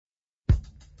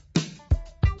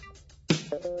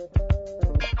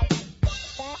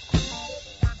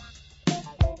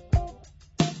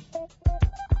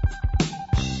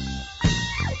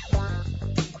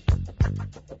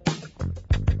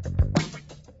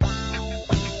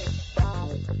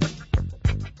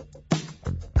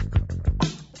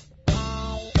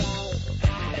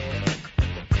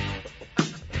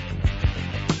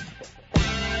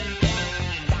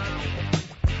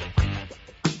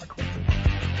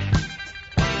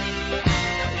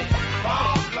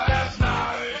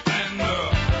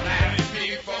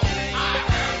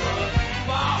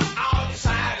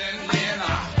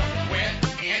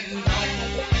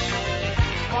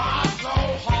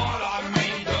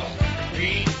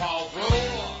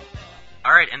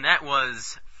And that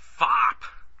was Fopp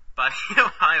by the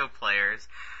Ohio Players.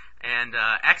 And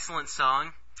excellent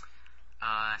song.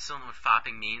 I still don't know what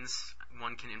fopping means.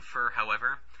 One can infer,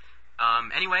 however.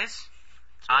 Anyways,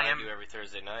 that's what I do every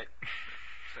Thursday night.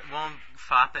 Well,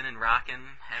 fopping and rocking,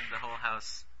 had the whole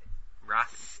house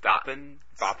rocking. Stopping,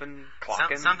 bopping,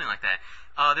 clocking. Something like that.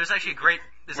 There's actually a great...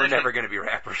 We're never going to be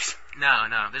rappers. No.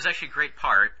 There's actually a great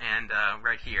part, and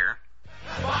right here.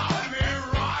 Fop me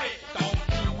right, don't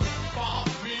you fop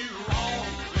me wrong.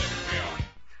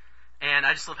 And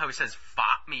I just love how he says,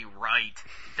 "Fop me right,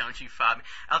 don't you fop me."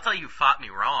 I'll tell you who fopped me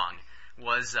wrong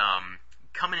was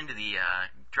coming into the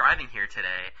driving here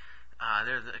today.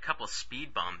 There were a couple of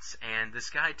speed bumps, and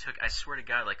this guy took, I swear to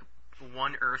God, like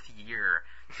 1 Earth year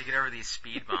to get over these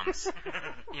speed bumps.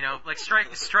 You know, like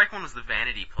strike one was the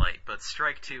vanity plate, but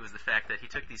strike two was the fact that he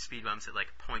took these speed bumps at like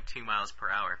 0.2 miles per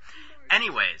hour.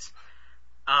 Anyways,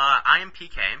 I am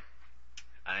PK.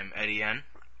 I'm Eddie N.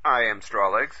 I am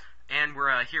Strawlegs. And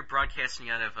we're here broadcasting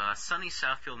out of sunny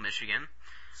Southfield, Michigan.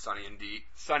 Sunny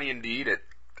indeed at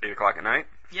 8 o'clock at night.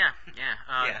 Yeah.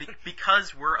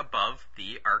 Because we're above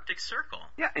the Arctic Circle.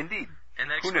 Yeah, indeed. And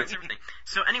that explains everything.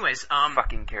 So anyways,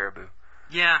 fucking caribou.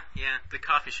 Yeah, the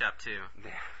coffee shop too.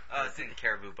 Yeah. I was thinking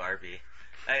Caribou Barbie.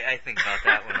 I think about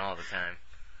that one all the time.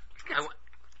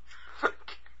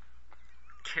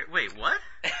 Wait, what?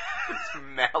 It's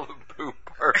Malibu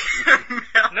Barbie.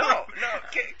 No,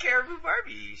 Caribou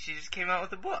Barbie. She just came out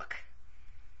with a book.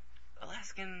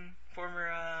 Alaskan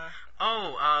former,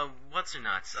 what's her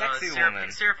nuts? Sexy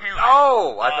woman. Sarah Palin.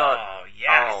 Oh, I thought. Oh,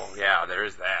 yes. Oh, yeah, there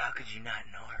is that. How could you not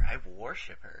know her? I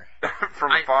worship her.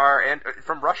 From afar, and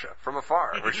from Russia, from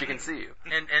afar, where she can see you.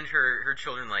 And her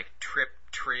children like trip,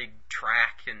 trig,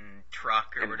 track, and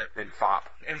truck, or whatever. And Fopp.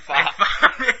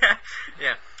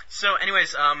 Yeah. So,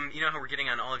 anyways, you know how we're getting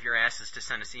on all of your asses to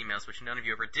send us emails, which none of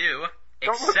you ever do.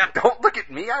 Don't look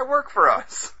at me. I work for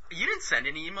us. You didn't send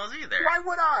any emails either. Why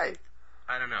would I?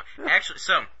 I don't know. Actually,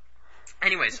 so,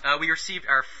 anyways, we received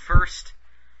our first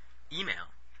email.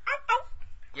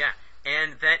 Yeah,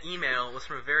 and that email was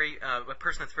from a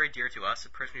person that's very dear to us, a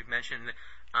person we've mentioned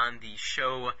on the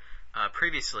show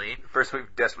previously. The person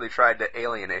we've desperately tried to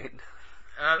alienate.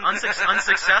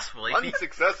 Unsuccessfully.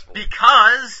 Unsuccessful.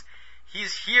 Because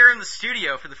he's here in the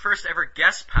studio for the first ever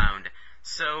guest pound.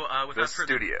 So, without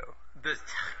further... The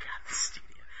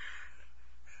studio.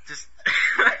 Just...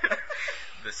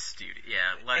 The studio,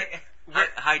 yeah.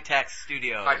 High-tech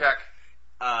studio.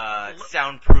 High-tech.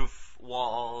 Soundproof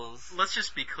walls. Let's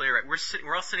just be clear, right?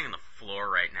 We're all sitting on the floor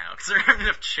right now, because there aren't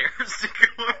enough chairs to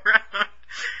go around.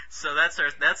 So that's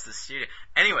the studio.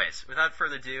 Anyways, without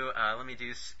further ado, let me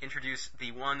introduce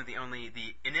the one, the only,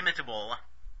 the inimitable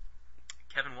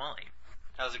Kevin Wally.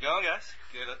 How's it going, guys?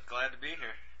 Good, glad to be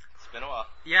here. It's been a while.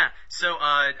 Yeah, so,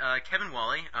 Kevin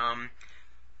Wally,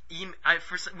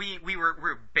 we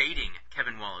were baiting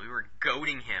Kevin Wally. We were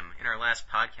goading him in our last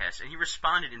podcast, and he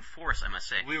responded in force, I must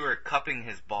say. We were cupping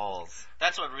his balls.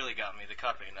 That's what really got me, the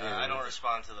cupping. I don't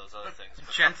respond to those other things.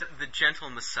 The gentle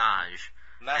massage.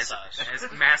 Massage. As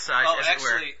massage, oh, as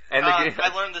actually, it were. I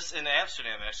learned this in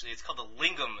Amsterdam, actually. It's called the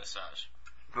lingam massage.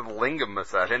 The lingam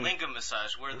massage. The lingam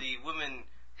massage, where the woman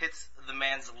hits the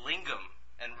man's lingam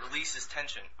and releases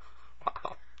tension.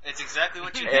 Wow. It's exactly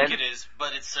what you think it is,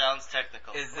 but it sounds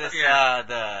technical. Is this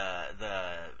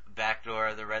the back door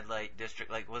of the red light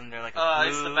district? Like, wasn't there like a blue...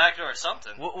 It's the back door of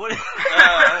something. What is...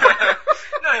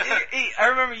 I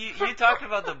remember you talked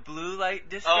about the blue light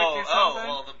district or something. Oh,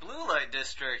 well, the blue light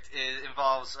district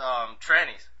involves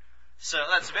trannies. So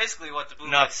that's basically what the blue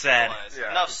light district is.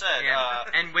 Yeah. Enough said. Yeah.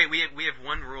 And wait, we have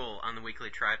one rule on the weekly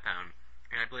TriPound,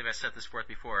 and I believe I set this forth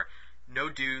before. No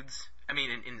dudes... I mean,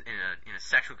 in a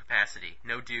sexual capacity,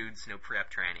 no dudes, no pre-op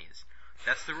trannies.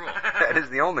 That's the rule. That is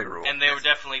the only rule. And they were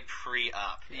definitely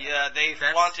pre-op. Yeah, they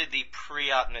wanted the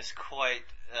pre-opness quite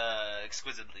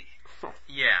exquisitely.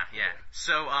 Yeah.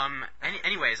 So,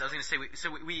 anyways, I was going to say,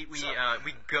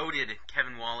 we goaded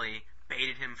Kevin Wally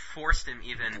baited him, forced him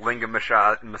even. Lingam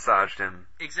massaged him.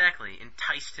 Exactly,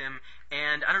 enticed him,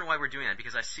 and I don't know why we're doing that,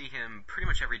 because I see him pretty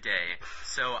much every day.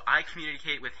 So I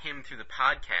communicate with him through the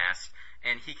podcast,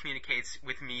 and he communicates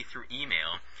with me through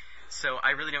email. So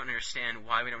I really don't understand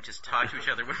why we don't just talk to each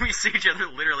other when we see each other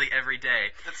literally every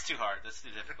day. That's too hard. That's too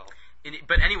difficult.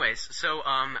 But anyways, so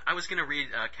I was going to read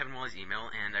Kevin Wally's email,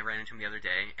 and I ran into him the other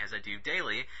day, as I do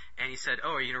daily, and he said,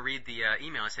 "Oh, are you going to read the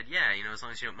email?" I said, "Yeah, as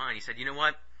long as you don't mind." He said, "You know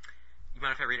what? You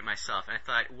mind if I read it myself?" And I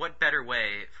thought, what better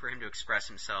way for him to express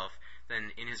himself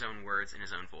than in his own words, in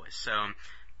his own voice. So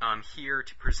I'm here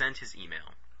to present his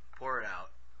email. Pour it out.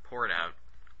 Pour it out.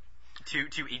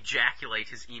 To ejaculate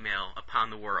his email upon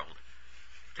the world.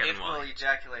 Kevin It Wally. will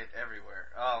ejaculate everywhere.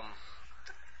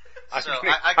 I'm So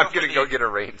gonna go get a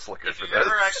rain slicker if for you've this.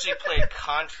 ever actually played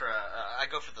Contra, I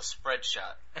go for the spread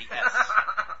shot. The S.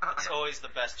 It's always the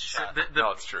best shot.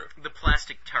 No, it's true. The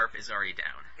plastic tarp is already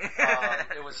down.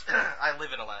 It was. I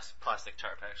live in a plastic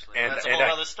tarp, actually. And- That's a and whole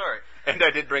I- other story. And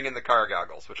I did bring in the car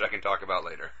goggles, which I can talk about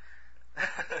later.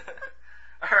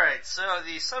 Alright, so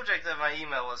the subject of my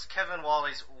email was Kevin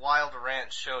Wally's Wild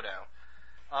Rant Showdown.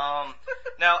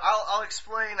 Now, I'll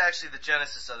explain actually the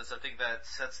genesis of this. I think that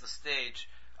sets the stage.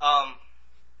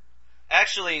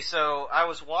 Actually, so I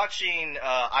was watching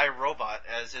iRobot,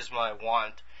 as is my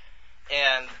want,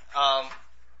 and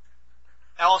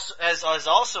also, as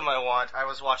also my want, I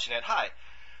was watching it high.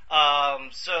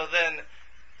 So then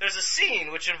there's a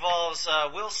scene which involves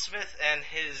Will Smith and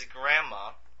his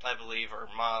grandma, I believe, or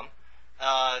mom.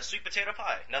 Sweet potato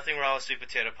pie. Nothing wrong with sweet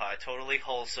potato pie. Totally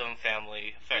wholesome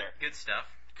family affair. Good stuff.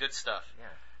 Good stuff.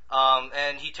 Yeah.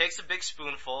 And he takes a big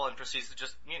spoonful and proceeds to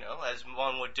just, as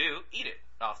one would do, eat it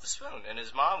off the spoon. And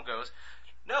his mom goes,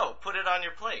 "No, put it on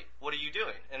your plate. What are you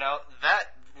doing?" And now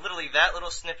that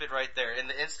little snippet right there, in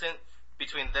the instant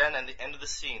between then and the end of the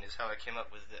scene, is how I came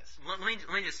up with this. Let me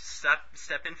just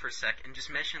step in for a sec and just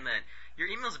mention that your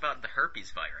email's about the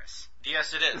herpes virus.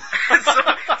 Yes, it is.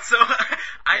 so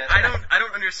I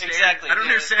don't understand. Exactly, I don't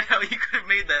yeah. understand how you could have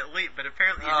made that leap, but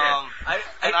apparently you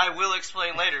did. I will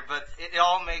explain later, but it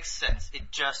all makes sense. It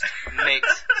just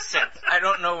makes sense. I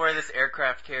don't know where this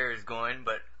aircraft carrier is going,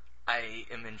 but I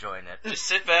am enjoying it. Just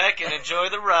sit back and enjoy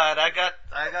the ride. I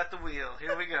got the wheel.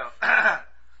 Here we go.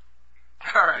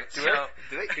 Alright, Do so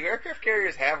aircraft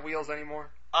carriers have wheels anymore?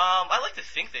 I like to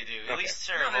think they do. At Okay. least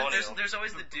No, ceremonial. there's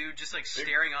always the dude just like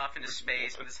staring off into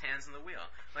space with his hands on the wheel.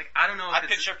 Like I don't know if I it's,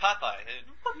 picture Popeye.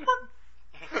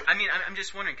 I mean, I'm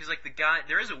just wondering because like the guy,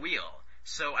 there is a wheel,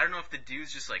 so I don't know if the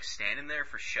dude's just like standing there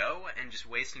for show and just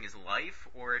wasting his life,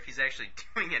 or if he's actually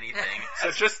doing anything.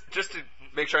 So just to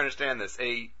make sure I understand this,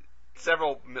 a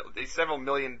several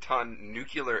million ton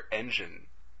nuclear engine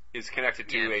is connected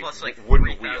to Yeah, a plus like wooden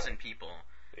wheel. 3,000 people.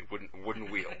 A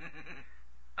wooden wheel.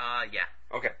 Yeah.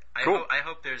 Okay. I Cool.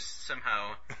 hope there's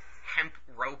somehow hemp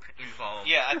rope involved.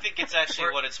 Yeah, I think it's actually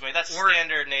Or- what it's made. That's or-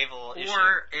 standard naval issue.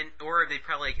 Or they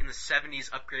probably like in the 70s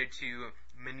upgraded to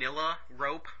Manila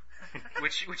rope,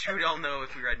 which we would all know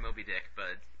if we read Moby Dick,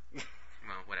 but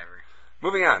well, whatever.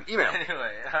 Moving on. Email.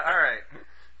 Anyway, alright.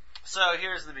 So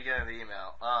here's the beginning of the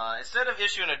email. Instead of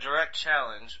issuing a direct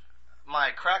challenge,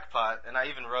 my crackpot, and I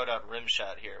even wrote out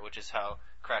rimshot here, which is how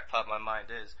crackpot my mind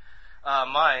is,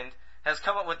 has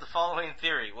come up with the following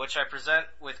theory, which I present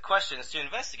with questions to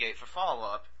investigate for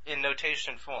follow-up in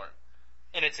notation form,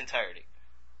 in its entirety.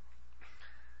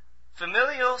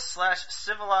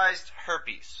 Familial/civilized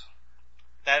herpes.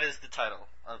 That is the title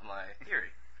of my theory.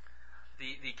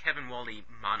 The Kevin Wally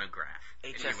monograph,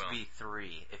 if you will.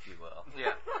 HSV3, if you will.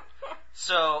 Yeah.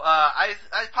 So, I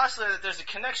postulate that there's a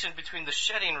connection between the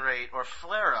shedding rate, or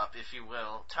flare-up, if you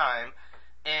will, time,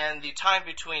 and the time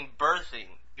between birthing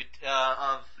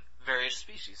of various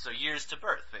species. So years to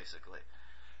birth, basically.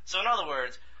 So in other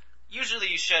words, usually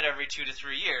you shed every 2 to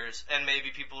 3 years, and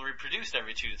maybe people reproduced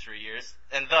every 2 to 3 years,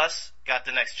 and thus got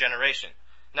the next generation.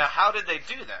 Now, how did they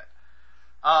do that?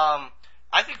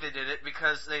 I think they did it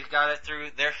because they got it through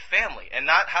their family, and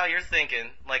not how you're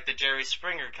thinking, like the Jerry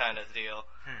Springer kind of deal.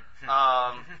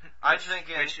 I'm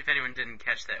thinking, Which, if anyone didn't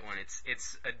catch that one,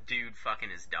 it's a dude fucking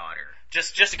his daughter.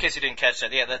 just in case you didn't catch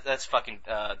that, yeah, that's fucking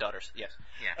daughters. Yes.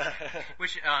 Yeah.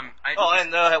 Which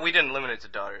We didn't limit it to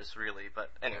daughters, really,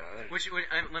 but anyway. Let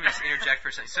me just interject for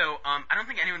a second. So, I don't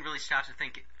think anyone really stops to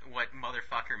think what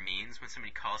motherfucker means when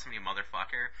somebody calls somebody a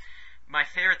motherfucker. My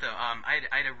favorite, though, I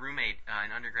had a roommate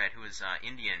in undergrad who was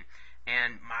Indian,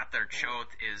 and Matar Chot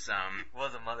is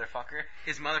Was a motherfucker?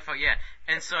 his motherfucker, yeah.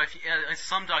 And so if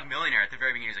Slumdog Millionaire at the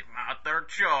very beginning, he's like Matar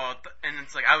Chot, and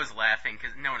it's like I was laughing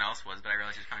because no one else was, but I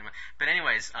realized he was calling him. But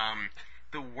anyways,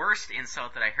 the worst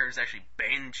insult that I heard is actually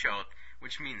Ben Chot,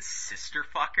 which means sister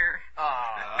fucker.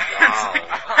 Aww.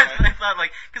 I about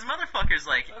like, because motherfuckers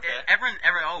like Okay. everyone,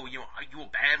 oh you a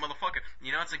bad motherfucker.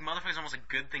 You know, it's like motherfucker's almost a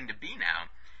good thing to be now.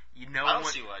 You know, I don't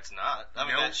see why it's not. I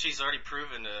mean, No. she's already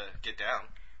proven to get down.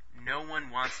 no one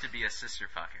wants to be a sister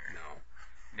fucker. No.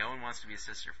 No one wants to be a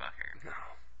sister fucker. No.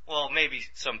 Well, maybe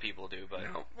some people do, but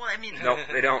No. Well, I mean, No,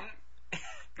 they don't.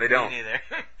 They don't. Me neither.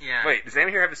 yeah. Wait, does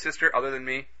anyone here have a sister other than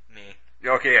me? Me.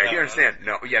 Okay, yeah, No, you understand.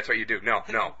 No, yeah, that's what you do. No,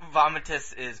 no.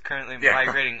 Vomitus is currently Yeah.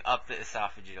 migrating up the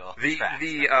esophageal tract.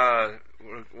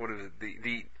 What is it?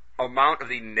 The amount of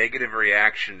the negative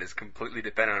reaction is completely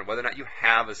dependent on whether or not you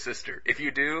have a sister. If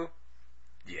you do,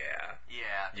 yeah,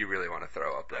 you really want to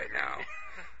throw up right now.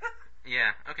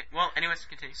 Yeah. Okay. Well, anyways,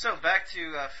 continue. So back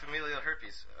to familial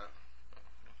herpes.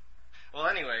 Well,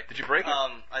 anyway. Did you break it?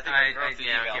 I think I broke the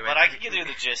yeah, email, okay, but wait. I can give you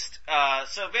the gist.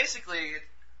 So basically,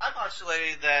 I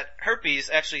postulated that herpes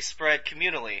actually spread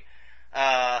communally.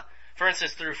 For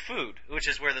instance, through food, which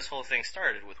is where this whole thing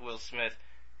started with Will Smith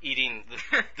eating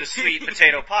the sweet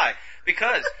potato pie.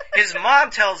 Because his mom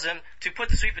tells him to put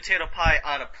the sweet potato pie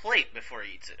on a plate before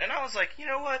he eats it. And I was like, you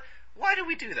know what? Why do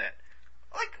we do that?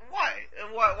 Like, why?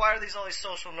 Why are these all these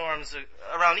social norms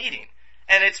around eating?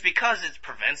 And it's because it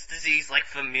prevents disease like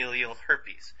familial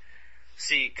herpes.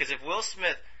 See, because if Will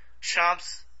Smith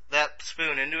chomps that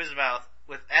spoon into his mouth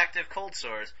with active cold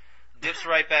sores, dips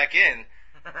right back in,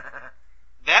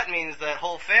 that means that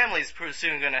whole family's pretty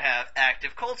soon going to have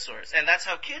active cold sores. And that's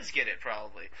how kids get it,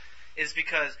 probably, is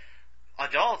because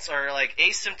adults are, like,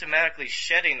 asymptomatically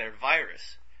shedding their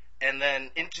virus and then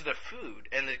into the food,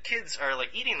 and the kids are, like,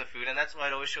 eating the food, and that's why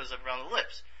it always shows up around the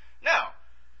lips. Now,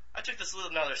 I took this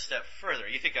another step further.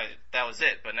 You think that was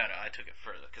it, but no, I took it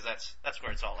further, because that's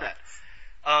where it's all at.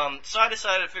 So I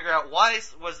decided to figure out why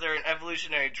was there an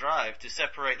evolutionary drive to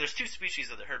separate. There's two species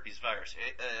of the herpes virus: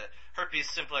 herpes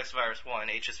simplex virus 1,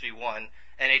 HSV1,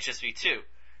 and HSV2.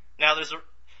 Now it was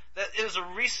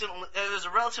a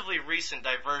relatively recent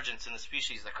divergence in the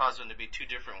species that caused them to be two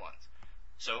different ones.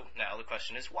 So now the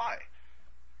question is why?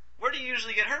 Where do you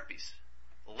usually get herpes?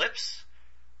 Lips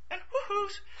and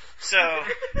hoo-hoos. So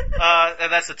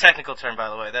and that's the technical term, by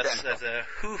the way. That's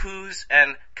hoo-hoos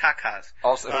and cacas.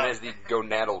 Also known as the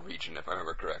gonadal region, if I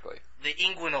remember correctly. The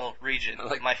inguinal region,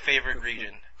 Like- my favorite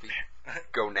region.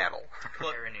 Gonadal.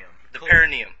 Perineum. The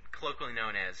perineum. Colloquially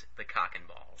known as the cock and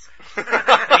balls.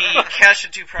 The cash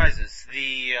and two prizes.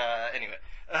 Anyway.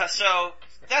 So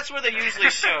that's where they usually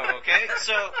show, okay?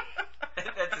 So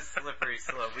That's a slippery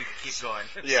slope. We can keep going.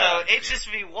 Yeah. So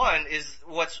HSV1 is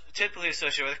what's typically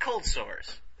associated with cold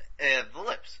sores, the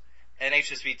lips. And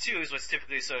HSV2 is what's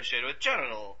typically associated with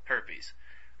genital herpes,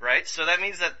 right? So that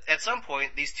means that at some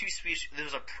point, these two species,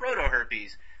 there's a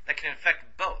proto-herpes that can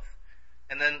infect both.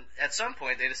 And then at some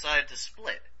point, they decided to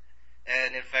split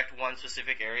and infect one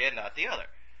specific area, not the other.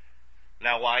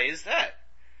 Now, why is that?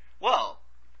 Well,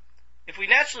 if we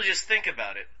naturally just think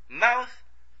about it, mouth,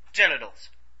 genitals.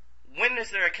 When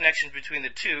is there a connection between the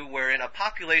two wherein a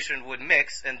population would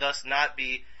mix and thus not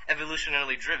be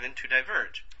evolutionarily driven to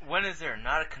diverge? When is there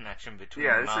not a connection between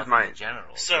Yeah, the this mouth is my- and the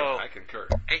genitals? So, I concur.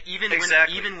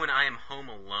 Exactly. Even when I am home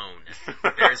alone,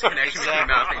 there is connection between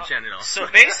mouth and genital. so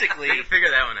basically, We can figure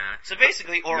that one out. So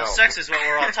basically, oral No. sex is what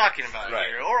we're all talking about Right.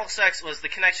 here. Oral sex was the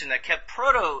connection that kept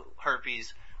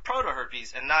proto-herpes,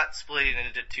 and not splitting it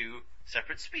into two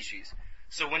separate species.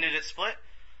 So when did it split?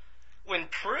 When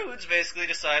prudes basically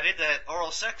decided that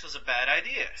oral sex was a bad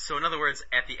idea. So in other words,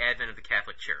 at the advent of the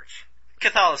Catholic Church.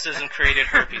 Catholicism created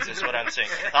herpes, is what I'm saying.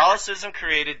 Catholicism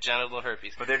created genital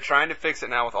herpes. But they're trying to fix it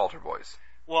now with altar boys.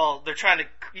 Well, they're trying to,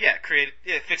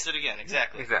 fix it again,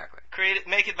 exactly. Exactly. Create it,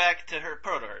 make it back to her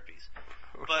proto-herpes.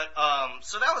 But,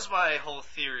 so that was my whole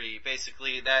theory,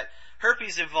 basically, that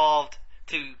herpes evolved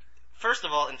to, first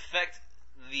of all, infect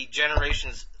the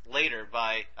generations later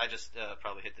by, I just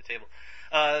probably hit the table,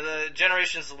 the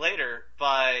generations later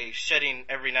by shedding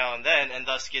every now and then, and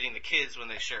thus getting the kids when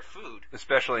they share food.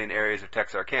 Especially in areas of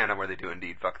Texarkana where they do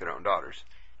indeed fuck their own daughters.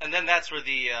 And then that's where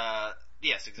the,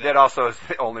 yes, exactly. That also is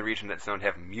the only region that's known to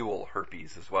have mule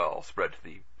herpes as well, spread to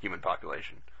the human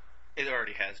population. It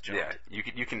already has jumped. Yeah,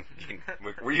 you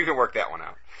can work that one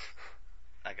out.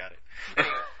 I got it.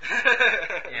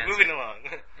 Anyway, moving along.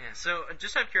 Yeah. So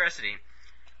just out of curiosity,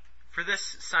 for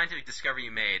this scientific discovery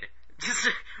you made,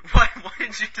 why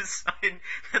did you decide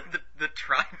that the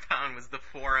TriPound was the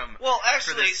forum Well, for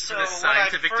actually, this, so for this when I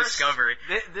scientific first- discovery?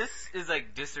 This is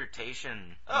like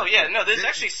dissertation. Oh yeah, no, there's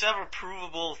actually several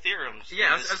provable theorems. Yeah,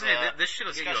 in I was this, saying this should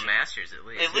get you a discussion. master's at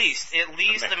least. At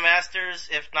least a master's,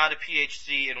 if not a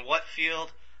PhD. In what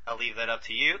field? I'll leave that up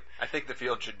to you. I think the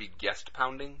field should be guest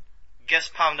pounding.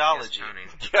 Guest poundology.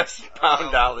 Yes, Tony. Guest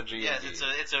poundology. Yes, indeed.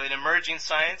 it's an emerging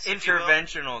science. if you will.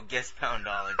 Interventional guest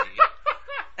poundology.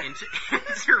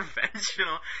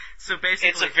 interventional. So basically,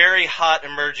 it's a very hot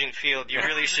emerging field. You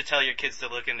really should tell your kids to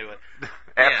look into it.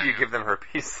 After you give them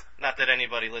herpes. Not that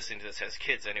anybody listening to this has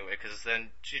kids anyway, because then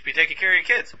you'd be taking care of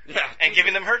your kids. Yeah. And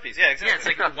giving them herpes. Yeah, exactly. Yeah,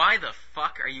 it's like, why the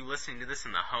fuck are you listening to this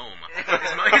in the home?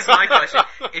 Is my question.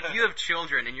 If you have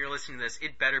children and you're listening to this,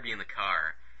 it better be in the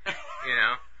car. You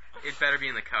know? It better be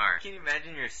in the car. Can you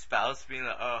imagine your spouse being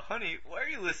like, "Oh, honey, why are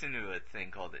you listening to a thing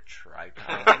called a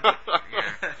tripound?"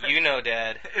 Yeah. You know,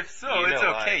 Dad. If so, You it's know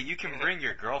okay. why. You can bring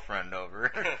your girlfriend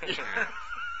over.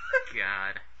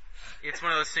 God. It's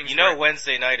one of those things You know where,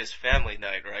 Wednesday night is family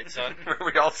night, right, son? Where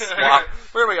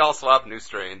we all swap new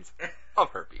strains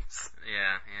of herpes.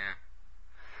 Yeah.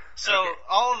 So,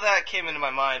 all of that came into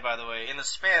my mind, by the way, in the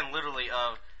span, literally,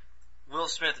 of Will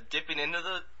Smith dipping into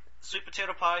the sweet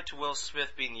potato pie to Will Smith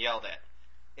being yelled at.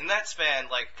 In that span,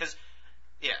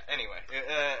 anyway,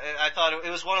 I thought it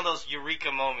was one of those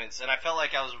eureka moments, and I felt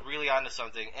like I was really onto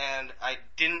something, and I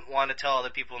didn't want to tell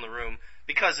other people in the room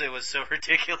because it was so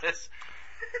ridiculous.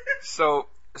 So,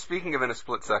 speaking of in a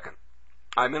split second,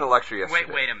 I'm in a lecture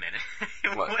yesterday. Wait a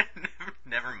minute. What?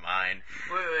 Never mind.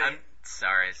 Wait. I'm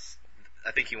sorry.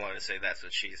 I think he wanted to say that's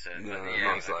what she said. No,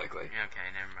 Yeah. most likely. Okay,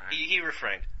 never mind. He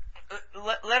refrained.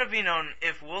 Let it be known,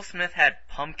 if Will Smith had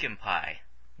pumpkin pie,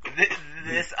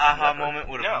 this aha moment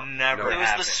would have never It was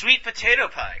happened. the sweet potato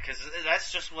pie, because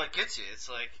that's just what gets you. It's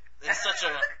like, it's such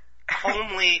a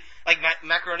homely, like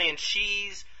macaroni and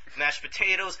cheese, mashed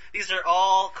potatoes. These are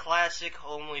all classic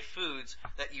homely foods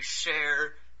that you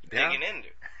share digging into.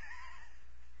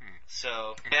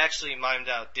 So, I actually mimed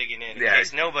out digging in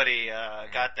case nobody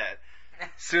got that.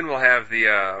 Soon we'll have the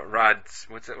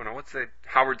what's the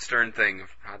Howard Stern thing of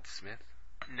Rod Smith?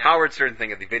 No. Howard Stern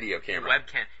thing of the video The camera.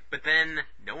 webcam. But then,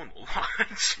 no one will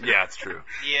watch. Yeah, it's true.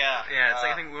 Yeah. Yeah, it's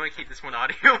like, I think we want to keep this one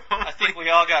audio only. I think we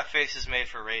all got faces made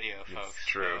for radio, folks. It's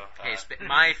true. So, Hey,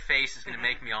 my face is going to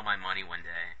make me all my money one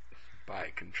day.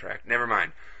 By contract. Never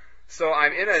mind. So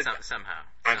I'm in a... Somehow.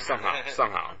 I'm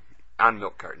somehow, on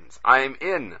milk cartons. I'm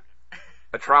in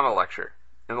a trauma lecture,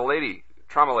 and the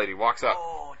trauma lady walks up.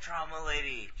 Oh, trauma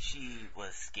lady. She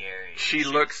was scary.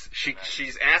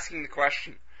 She's asking the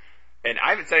question, and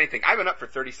I haven't said anything. I've been up for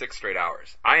 36 straight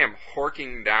hours. I am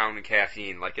horking down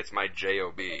caffeine like it's my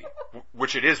job,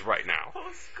 which it is right now.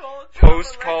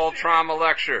 Post-call trauma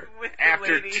lecture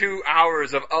after 2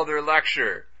 hours of other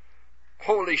lecture.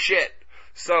 Holy shit.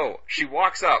 So, she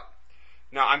walks up.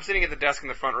 Now, I'm sitting at the desk in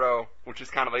the front row, which is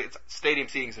kind of like, it's stadium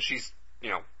seating, so she's,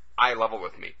 eye level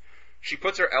with me. She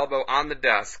puts her elbow on the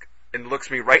desk and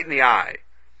looks me right in the eye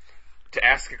to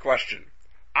ask a question.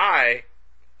 I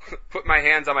put my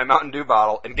hands on my Mountain Dew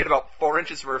bottle and get about 4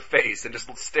 inches of her face and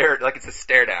just stare like it's a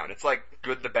stare down. It's like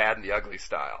Good, the Bad, and the Ugly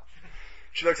style.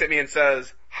 She looks at me and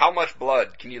says, "How much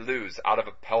blood can you lose out of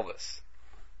a pelvis?"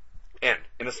 And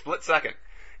in a split second,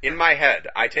 in my head,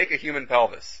 I take a human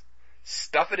pelvis,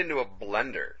 stuff it into a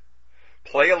blender,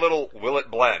 play a little Will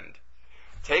It Blend,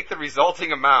 take the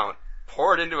resulting amount,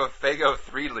 pour it into a Faygo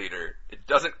 3-liter. It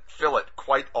doesn't fill it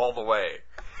quite all the way.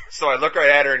 So I look right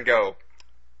at her and go,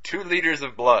 2 liters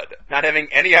of blood, not having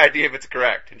any idea if it's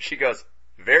correct. And she goes,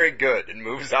 "Very good," and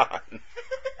moves on.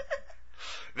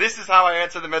 This is how I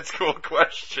answer the med school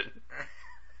question.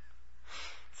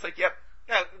 It's like, yep.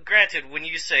 Now, granted, when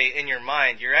you say in your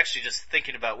mind, you're actually just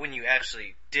thinking about when you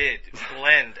actually did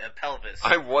blend a pelvis.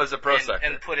 I was a pro sector.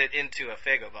 And put it into a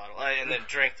Faygo bottle, and then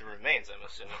drank the remains, I'm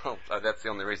assuming. Well, that's the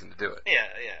only reason to do it. Yeah.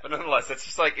 But nonetheless, it's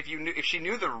just like, if she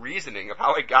knew the reasoning of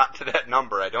how I got to that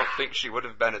number, I don't think she would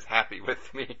have been as happy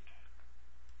with me.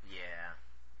 Yeah.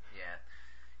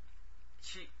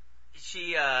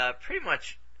 She pretty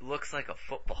much looks like a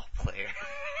football player.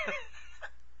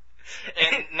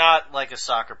 And not like a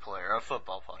soccer player, a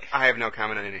football player. I have no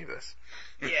comment on any of this.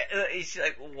 Yeah, she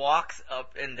like walks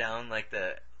up and down like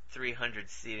the 300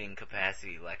 seating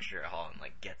capacity lecture hall and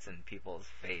like gets in people's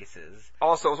faces.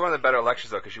 Also, it was one of the better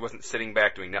lectures though, because she wasn't sitting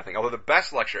back doing nothing. Although the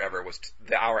best lecture ever was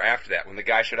the hour after that, when the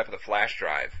guy showed up with a flash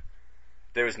drive.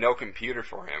 There was no computer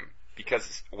for him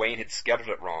because Wayne had scheduled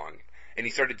it wrong, and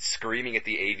he started screaming at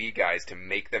the AV guys to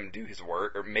make them do his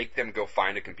work or make them go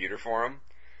find a computer for him.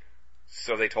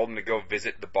 So they told him to go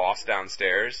visit the boss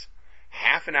downstairs.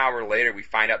 Half an hour later, we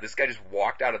find out this guy just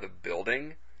walked out of the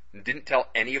building and didn't tell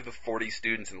any of the 40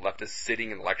 students and left us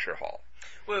sitting in lecture hall.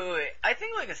 Wait. I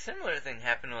think like a similar thing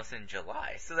happened to us in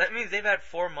July. So that means they've had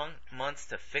 4 months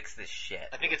to fix this shit.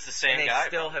 I think it's the same and guy. they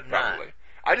still have Probably. not.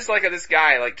 I just like how this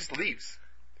guy just leaves.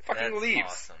 Fucking That's leaves.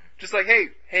 awesome. Just like,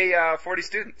 hey, 40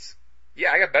 students.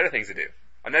 Yeah, I got better things to do.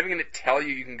 I'm never going to tell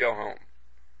you can go home.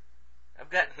 I've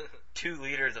got 2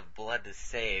 liters of blood to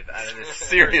save out of this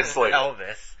Seriously.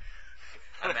 pelvis.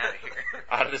 I'm out of here.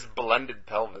 Out of this blended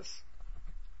pelvis.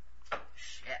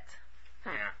 Shit.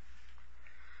 Yeah.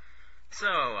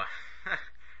 So,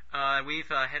 we've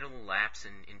had a little lapse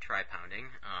in tri-pounding.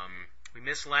 We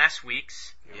missed last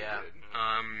week's. Yeah.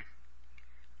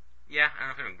 Yeah, I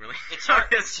don't know if I'm really. It's hard.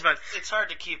 but It's hard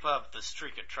to keep up the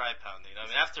streak of tri-pounding. I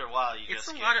mean, after a while, you it's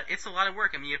just a lot of it's a lot of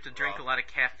work. I mean, you have to drink a lot of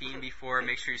caffeine before.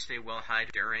 Make sure you stay well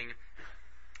hydrated during.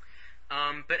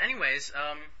 But anyways,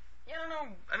 yeah, I don't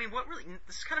know. I mean, what really?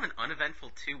 This is kind of an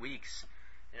uneventful 2 weeks.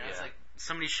 You know, It's like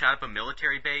somebody shot up a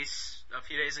military base a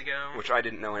few days ago. Which I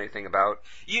didn't know anything about.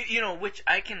 You know, which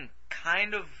I can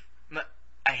kind of.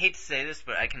 I hate to say this,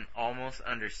 but I can almost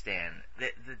understand.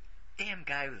 The damn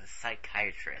guy was a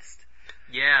psychiatrist.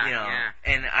 Yeah, You know, yeah.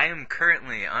 and I am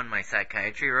currently on my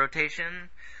psychiatry rotation,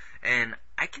 and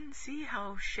I can see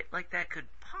how shit like that could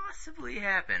possibly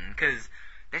happen, because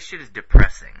that shit is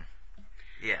depressing.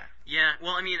 Yeah. Yeah,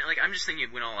 well, I mean, like, I'm just thinking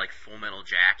it went all, like, Full Metal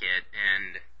Jacket,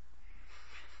 and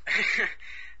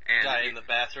guy in the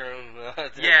bathroom.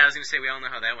 yeah, I was gonna say, we all know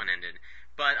how that one ended.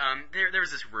 But, there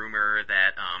was this rumor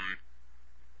that,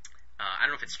 I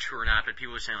don't know if it's true or not, but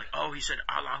people were saying, like, oh, he said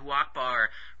Allahu Akbar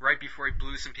right before he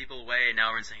blew some people away, and now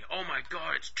everyone's saying, oh my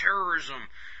god, it's terrorism.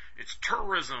 It's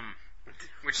terrorism.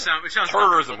 Which sounds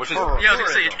Terrorism, which is yeah, I was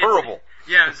gonna say, terrible.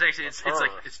 Yeah, it's actually it's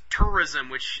like it's tourism,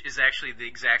 which is actually the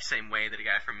exact same way that a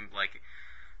guy from like,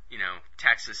 you know,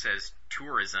 Texas says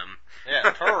tourism.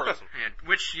 Yeah, tourism. And,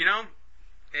 which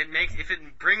it makes if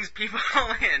it brings people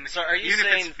in. So are you even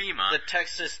saying if it's FEMA, the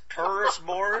Texas Tourist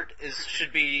Board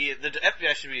should be the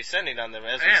FBI should be sending on them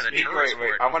as we Yeah, the speak? tourist Wait,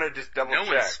 board. I want to just double no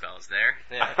one check. spells there.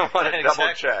 Yeah. I want to Exactly.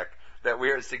 double check that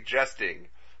we are suggesting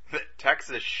that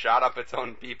Texas shot up its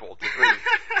own people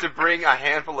to bring a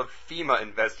handful of FEMA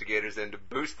investigators in to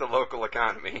boost the local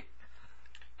economy.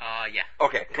 Yeah.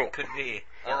 Okay, cool. Could be.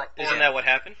 Isn't that what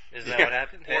happened? Isn't that what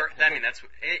happened? Or I mean, that's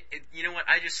you know what?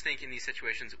 I just think in these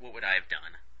situations, what would I have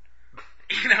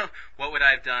done? What would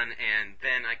I have done? And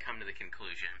then I come to the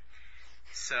conclusion.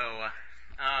 So,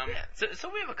 So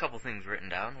we have a couple things written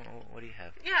down. What do you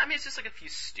have? yeah, I mean, it's just like a few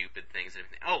stupid things. And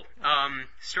everything. Oh,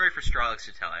 story for Strawlix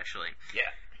to tell, actually.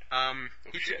 Yeah.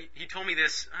 He told me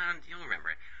this. You'll remember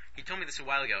it. He told me this a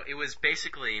while ago. It was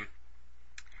basically,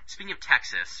 speaking of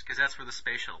Texas, because that's where the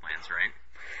space shuttle lands, right?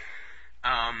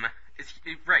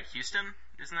 Right, Houston,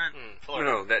 isn't that?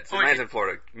 Florida. No, it lands in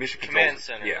Florida. Mission Control. Command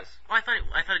center. Yeah. is. Oh, I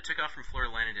thought it took off from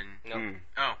Florida, landed in. No.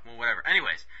 Oh, well, whatever.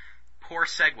 Anyways, poor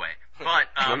segue. But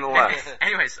Nonetheless.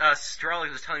 anyways,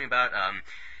 Strawlix was telling me about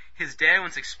his dad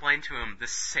once explained to him the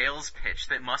sales pitch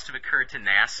that must have occurred to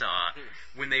NASA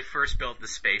when they first built the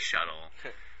space shuttle.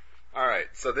 All right,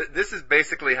 so this is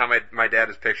basically how my dad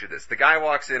has pictured this. The guy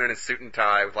walks in his suit and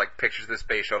tie with like pictures of the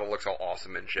space shuttle, looks all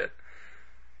awesome and shit.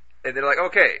 And they're like,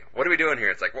 okay, what are we doing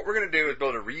here? It's like, what we're going to do is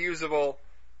build a reusable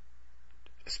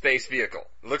space vehicle.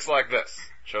 It looks like this.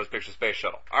 Shows picture of space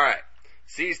shuttle. All right.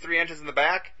 Sees 3 inches in the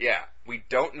back? Yeah. We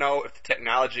don't know if the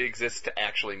technology exists to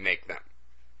actually make them.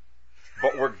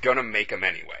 But we're going to make them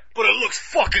anyway. But it looks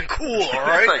fucking cool,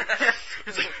 alright?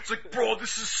 It's like, bro,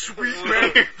 this is sweet,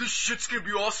 man. This shit's gonna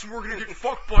be awesome. We're gonna get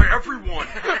fucked by everyone.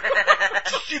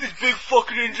 Did you see these big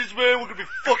fucking engines, man? We're gonna be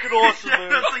fucking awesome, Yeah,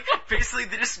 man. it's like, basically,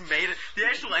 they just made it. The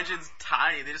actual engine's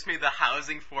tiny. They just made the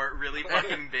housing for it really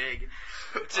fucking big.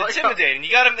 It's intimidating.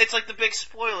 It's like the big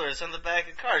spoilers on the back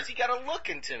of cars. You gotta look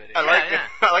intimidating. I like yeah.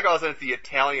 I like all of a sudden it's the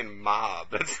Italian mob.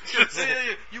 That's just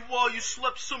You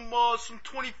slept some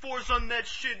 24s on that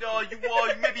shit. You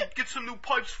maybe get some new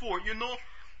pipes for it, you know?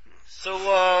 So,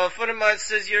 a friend of mine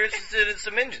says you're interested in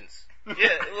some engines. Yeah,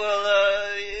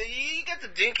 well, you got the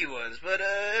dinky ones, but,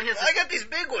 I got these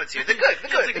big ones here. They're good,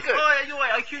 they're good, they're good.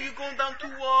 I hear you going down to,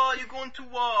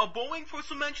 a Boeing for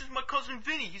some engines. My cousin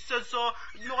Vinny, he says,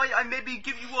 I maybe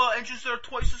give you, engines that are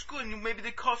twice as good, and maybe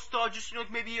they cost,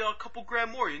 maybe a couple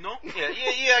grand more, you know?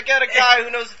 Yeah, I got a guy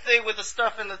who knows the thing with the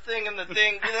stuff and the thing and the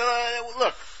thing. You know,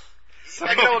 look.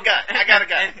 I know a guy. I got a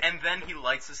guy. And then he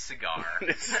lights a cigar,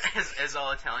 as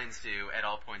all Italians do at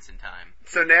all points in time.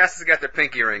 So NASA's got their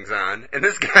pinky rings on, and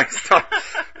this guy's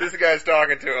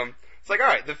talking to him. It's like, all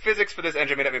right, the physics for this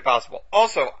engine may not be possible.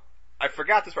 Also, I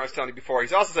forgot this when I was telling you before.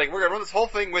 He's also saying we're going to run this whole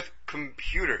thing with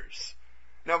computers.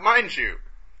 Now, mind you,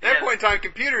 at that point in time,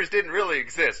 computers didn't really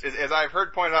exist. As I've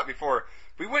heard pointed out before,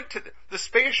 the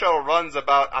space shuttle runs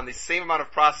about on the same amount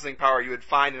of processing power you would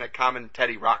find in a common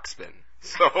Teddy rock spin.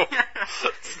 So,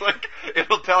 it's like,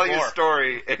 it'll tell you a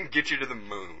story and get you to the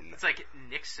moon. It's like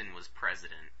Nixon was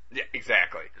president. Yeah,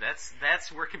 exactly.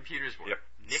 That's where computers were. Yep.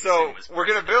 Nixon So, was we're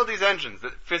gonna build these engines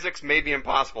that physics may be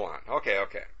impossible on. Okay.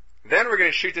 Then we're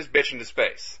gonna shoot this bitch into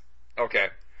space. Okay.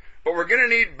 But we're gonna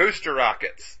need booster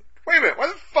rockets. Wait a minute, why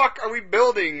the fuck are we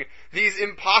building these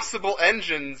impossible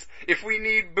engines if we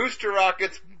need booster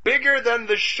rockets bigger than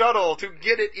the shuttle to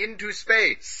get it into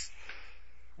space?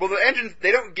 Well, the engines,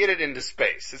 they don't get it into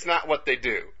space. It's not what they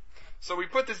do. So we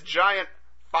put this giant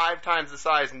 5 times the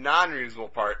size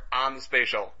non-reusable part on the space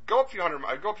shuttle, go a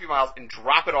few miles and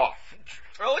drop it off.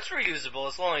 Oh, it's reusable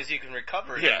as long as you can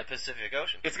recover it in the Pacific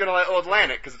Ocean. It's going to let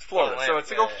Atlantic because it's Florida, so it's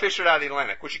to go fish it out of the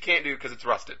Atlantic, which you can't do because it's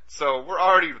rusted. So we're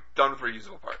already done with the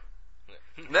reusable part.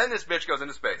 Then this bitch goes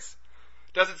into space,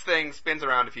 does its thing, spins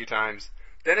around a few times,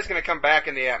 then it's going to come back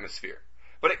in the atmosphere.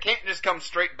 But it can't just come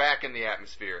straight back in the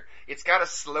atmosphere. It's got to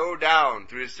slow down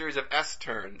through a series of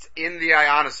S-turns in the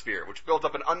ionosphere, which builds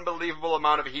up an unbelievable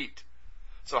amount of heat.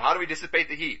 So how do we dissipate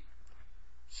the heat?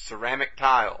 Ceramic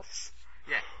tiles.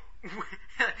 Yeah.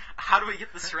 How do we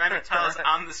get the ceramic tiles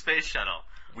on the space shuttle?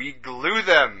 We glue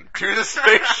them to the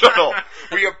space shuttle.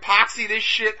 We epoxy this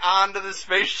shit onto the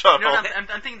space shuttle. You know,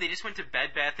 I'm thinking they just went to Bed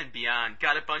Bath & Beyond,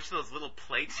 got a bunch of those little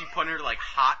plates you put under like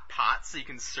hot pots so you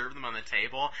can serve them on the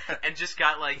table, and just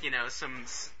got like, you know, some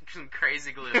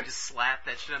crazy glue, just slap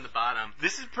that shit on the bottom.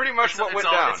 This is pretty much what went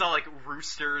down. It's all like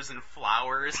roosters and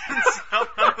flowers and stuff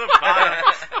on the bottom.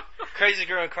 Crazy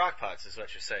growing crock pots is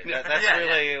what you're saying. That's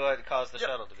really what caused the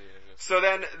shuttle to be. So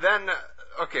then,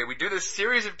 okay, we do this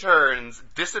series of turns,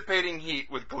 dissipating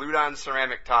heat with glued on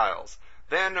ceramic tiles.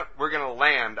 Then we're going to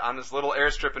land on this little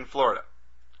airstrip in Florida.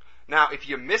 Now, if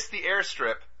you miss the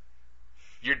airstrip,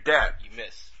 you're dead. You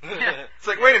miss. It's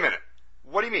like, wait a minute.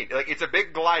 What do you mean? Like, it's a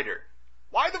big glider.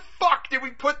 Why the fuck did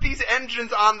we put these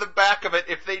engines on the back of it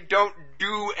if they don't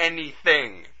do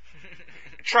anything?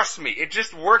 Trust me, it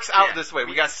just works out this way.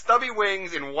 We got stubby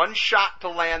wings in one shot to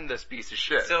land this piece of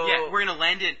shit. So we're going to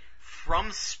land it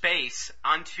from space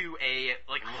onto a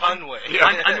runway,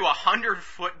 onto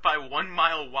 100-foot by 1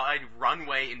 mile wide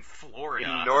runway in Florida,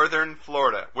 in northern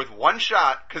Florida, with one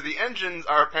shot because the engines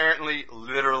are apparently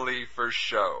literally for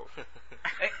show.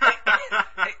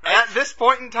 At this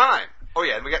point in time,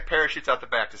 and we got parachutes out the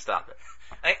back to stop it.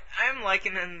 I'm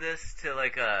likening this to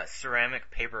like a ceramic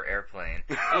paper airplane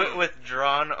with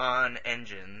drawn-on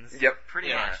engines. Yep.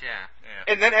 Pretty much, yeah.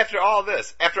 And then after all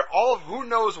this, after all of who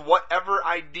knows whatever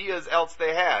ideas else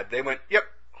they had, they went, yep,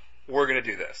 we're going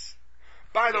to do this.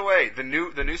 By the way, the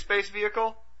new space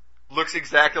vehicle looks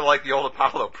exactly like the old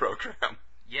Apollo program.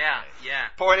 Yeah.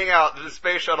 Pointing out that the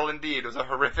space shuttle indeed was a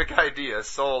horrific idea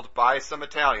sold by some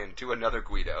Italian to another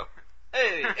Guido.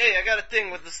 Hey, I got a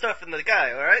thing with the stuff in the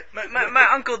guy, alright? My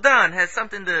Uncle Don has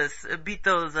something to beat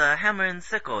those hammer and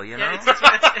sickle, you know? Yeah,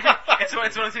 it's one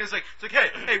of the things like,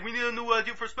 hey, we need a new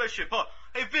idea for a spaceship, huh?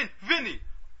 Hey, Vinny,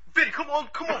 come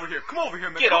over here,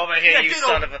 man. Get over here, you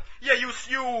son of a... Yeah, you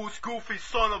goofy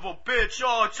son of a bitch.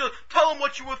 Oh, just tell him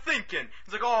what you were thinking.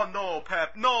 He's like, oh, no,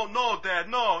 Pep. No, Dad.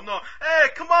 No. Hey,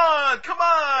 come on.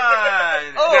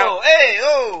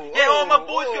 Yeah,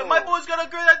 my boy's got a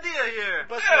great idea here.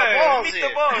 Bust my balls here.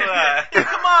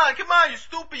 Come on, you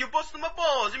stupid. You're busting my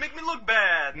balls. You make me look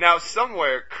bad. Now,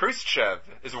 somewhere, Khrushchev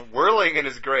is whirling in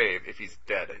his grave, if he's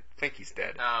dead. I think he's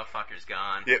dead. Oh, fucker's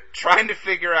gone. Yep, trying to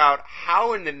figure out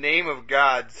how in the name of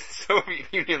God the Soviet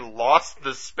Union lost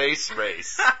the space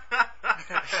race.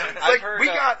 It's like,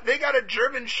 they got a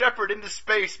German Shepherd into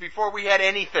space before we had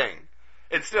anything.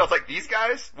 And still, it's like, these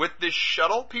guys, with this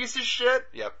shuttle piece of shit,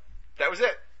 yep, that was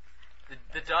it.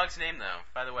 The dog's name, though,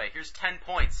 by the way, here's 10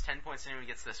 points. 10 points anyone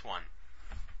gets this one.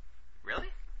 Really?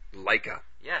 Laika.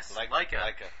 Yes, Laika.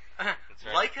 Right.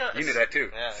 Laika. You knew that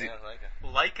too. Yeah, Laika.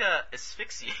 Laika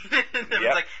asphyxiated. And Yep. It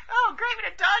was like, oh, great, we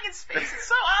had a dog in space. It's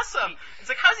so awesome. It's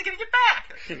like, how's he going to get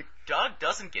back? Dog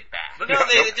doesn't get back. But no,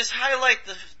 they just highlight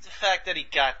the fact that he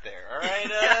got there, alright?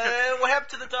 What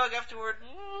happened to the dog afterward?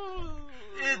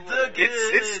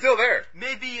 It's still there.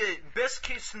 Maybe best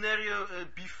case scenario,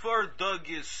 before Doug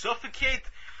suffocate,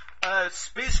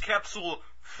 space capsule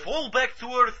fall back to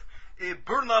Earth,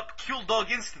 burn up, kill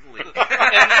Dog instantly.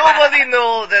 And nobody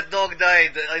know that dog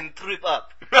died and trip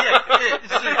up.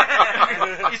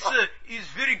 It's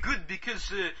very good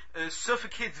because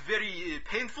suffocate very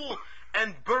painful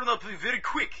and burn up very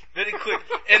quick. Very quick.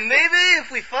 And maybe if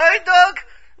we find Dog,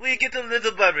 we get a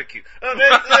little barbecue.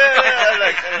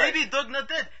 Maybe Dog not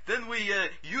dead. Then we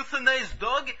euthanize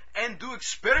Dog and do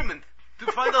experiment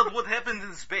to find out what happened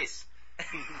in space.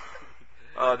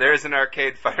 There's an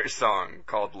Arcade Fire song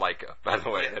called Laika, by the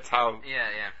way. That's how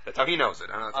he knows it.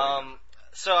 I don't know.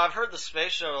 So I've heard the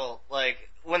space shuttle, like,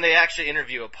 when they actually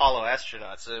interview Apollo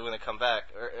astronauts, when they come back,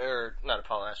 or not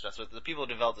Apollo astronauts, but the people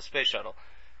who developed the space shuttle.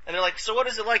 And they're like, so what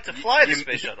is it like to fly the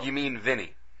space shuttle? You mean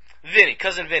Vinny.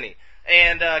 Cousin Vinny.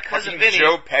 And Cousin Vinny...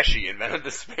 Joe Pesci invented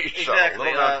the space shuttle. Exactly.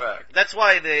 Little known fact. That's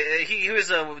why he was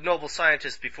a Nobel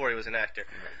scientist before he was an actor.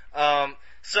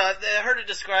 So I heard it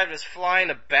described as flying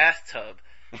a bathtub,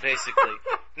 basically.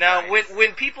 Now, Nice.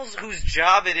 when people whose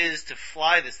job it is to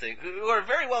fly this thing, who are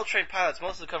very well trained pilots,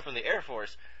 most of them come from the Air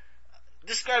Force,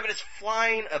 describe it as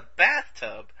flying a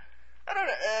bathtub.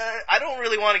 I don't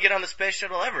really want to get on the space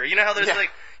shuttle ever. You know how there's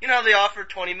you know how they offer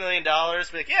 $20 million, be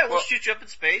like, yeah, we'll shoot you up in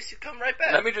space, you come right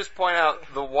back. Let me just point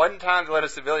out, the one time they let a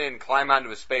civilian climb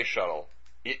onto a space shuttle,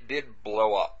 it did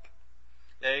blow up.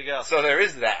 There you go. So there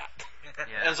is that.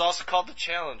 It was also called the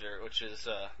Challenger, which is,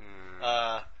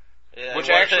 Which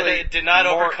actually did not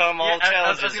overcome all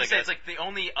challenges. I was going to say, it's like the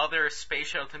only other space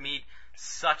shuttle to meet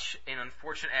such an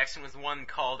unfortunate accident was the one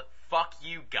called Fuck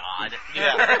You, God.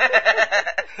 Yeah.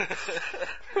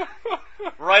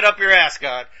 Right up your ass,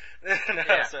 God.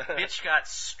 Bitch got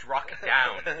struck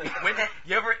down.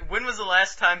 When was the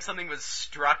last time something was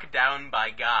struck down by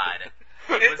God?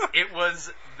 It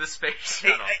was the space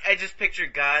shuttle. I just picture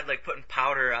God like putting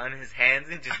powder on his hands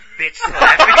and just bitch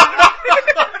slapping.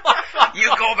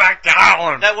 You go back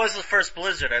down. That was the first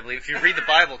blizzard, I believe. If you read the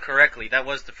Bible correctly, that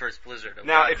was the first blizzard.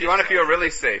 Now, if you want to feel really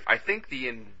safe, I think the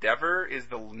Endeavour is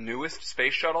the newest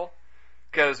space shuttle,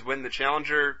 because when the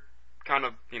Challenger kind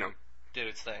of, did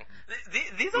its thing.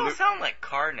 These all sound like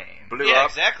car names. blew Yeah, up.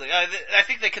 exactly. I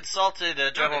think they consulted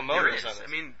General Motors on this.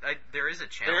 I mean, there is a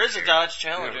Challenger. There is a Dodge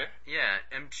Challenger. Yeah,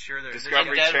 I'm sure there's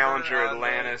Discovery, Endeavour, Challenger,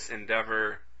 Atlantis,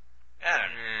 Endeavour, I don't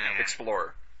know.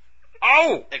 Explorer.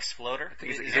 Oh! Exploder? I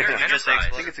think it's Did Enterprise. you just say I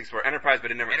Exploder? think it's Explorer. Enterprise, but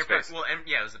it never went Enterprise. space. Well,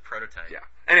 it was the prototype. Yeah.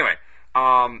 Anyway,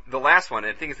 the last one,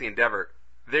 I think it's the Endeavour.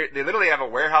 They literally have a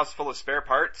warehouse full of spare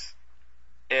parts,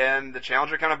 and the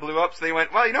Challenger kind of blew up, so they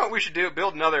went, well, you know what we should do?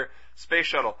 Build another space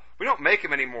shuttle. We don't make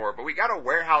them anymore, but we got a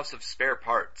warehouse of spare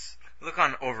parts. Look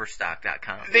on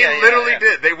Overstock.com. They literally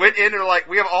did. They went in and were like,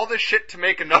 we have all this shit to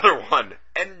make another one,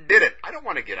 and did it. I don't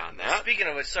want to get on that. Speaking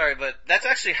of which, sorry, but that's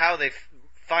actually how they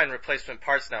find replacement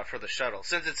parts now for the shuttle.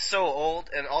 Since it's so old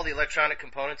and all the electronic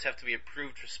components have to be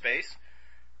approved for space,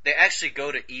 they actually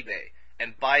go to eBay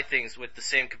and buy things with the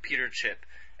same computer chip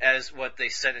as what they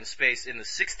sent in space in the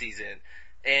 60s or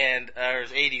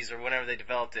 80s or whenever they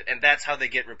developed it. And that's how they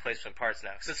get replacement parts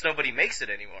now, since nobody makes it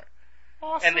anymore.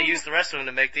 Awesome. And they use the rest of them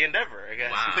to make the Endeavour, I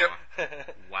guess. Wow.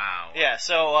 Wow. Yeah,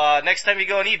 so next time you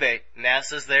go on eBay,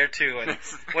 NASA's there too. And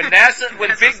when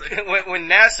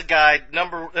NASA guy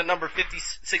number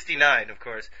 5069, of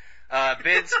course,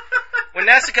 bids, when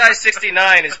NASA guy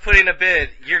 69 is putting a bid,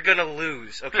 you're gonna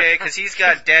lose, okay? Because he's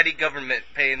got daddy government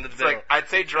paying the bill. It's like, I'd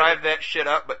say drive that shit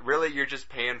up, but really you're just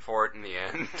paying for it in the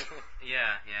end.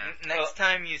 Yeah. Next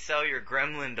time you sell your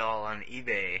Gremlin doll on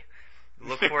eBay,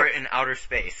 look for it in outer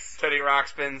space. Teddy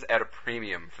Ruxpin's at a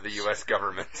premium for the U.S.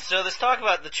 government. So this talk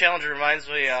about the Challenger reminds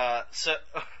me, I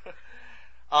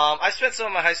spent some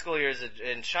of my high school years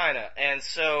in China, and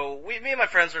so me and my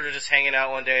friends were just hanging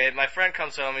out one day, and my friend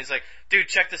comes home, and he's like, dude,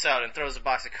 check this out, and throws a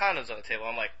box of condoms on the table.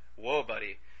 I'm like, whoa,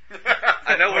 buddy.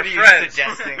 I know What we're are you friends.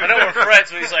 suggesting? I know we're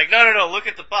friends, but he's like, no, look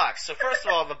at the box. So first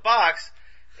of all, the box,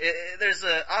 there's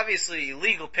a obviously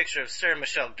legal picture of Sarah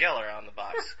Michelle Gellar on the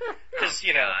box. Because,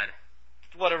 God.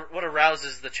 what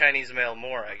arouses the Chinese male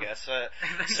more, I guess. Sarah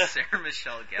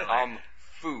Michelle Gellar.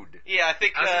 Food. Yeah, I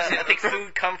think I was gonna say, I think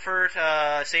food, comfort,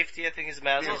 safety. I think is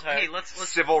Maslow's. Hey, let's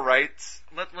Civil rights.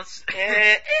 let's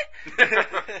Eh.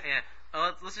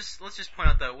 let's just point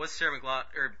out though, was Sarah McLaughlin?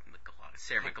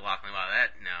 Wow, that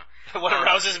no. What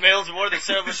arouses males more than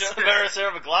Sarah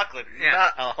McLaughlin? Yeah.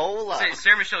 Not a whole lot.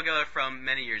 Sarah Michelle Gellar from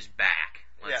many years back.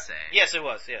 Let's say. Yes, it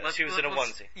was. Yeah, she was in a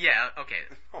onesie. Yeah. Okay.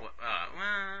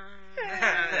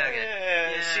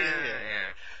 Yeah.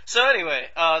 So anyway,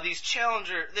 these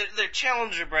Challenger, they're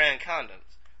Challenger brand condoms,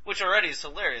 which already is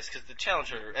hilarious because the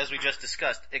Challenger, as we just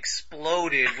discussed,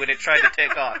 exploded when it tried to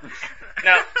take off.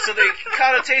 Now, so the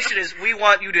connotation is we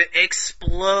want you to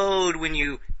explode when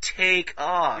you take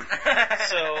off.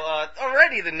 So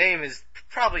already the name is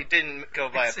probably didn't go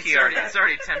by a PR. It's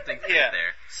already tempting fate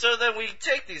there. So then we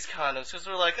take these condoms because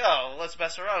we're like, oh, let's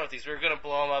mess around with these. We're going to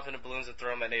blow them up into balloons and throw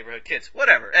them at neighborhood kids.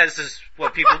 Whatever, as is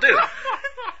what people do.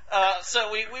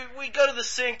 So we go to the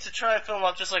sink to try and fill them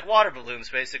up just like water balloons,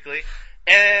 basically,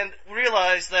 and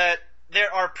realize that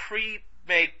there are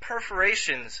pre-made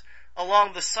perforations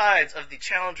along the sides of the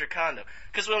Challenger condom.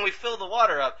 Because when we fill the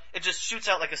water up, it just shoots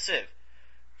out like a sieve.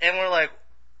 And we're like,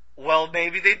 well,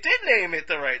 maybe they did name it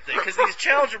the right thing, because these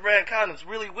Challenger brand condoms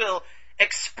really will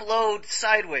explode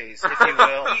sideways, if you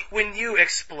will, when you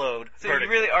explode. So vertically.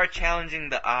 you really are challenging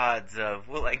the odds of,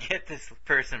 will I get this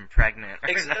person pregnant or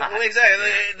not? Well,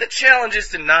 exactly. The challenge is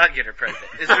to not get her pregnant,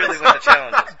 is really what the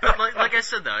challenge is. But like I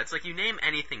said though, it's like you name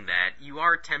anything that, you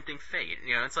are tempting fate.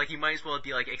 You know, it's like you might as well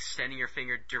be like extending your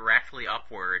finger directly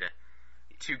upward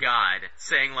to God,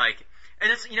 saying like,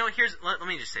 And it's, let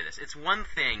me just say this. It's one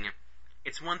thing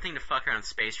to fuck around with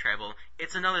space travel.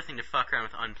 It's another thing to fuck around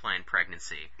with unplanned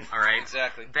pregnancy. All right?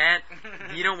 Exactly. That,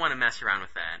 you don't want to mess around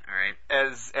with that. All right?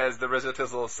 As the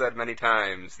Rizzotizzle said many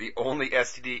times, the only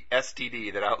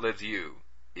STD that outlives you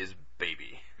is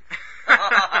baby.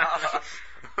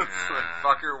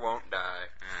 Fucker won't die.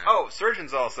 Oh,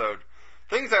 surgeons also.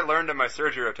 Things I learned in my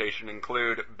surgery rotation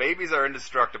include babies are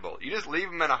indestructible. You just leave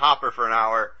them in a hopper for an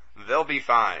hour, they'll be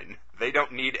fine. They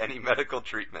don't need any medical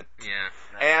treatment. Yeah.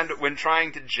 And when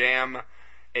trying to jam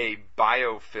a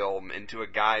biofilm into a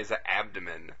guy's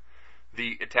abdomen,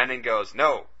 the attending goes,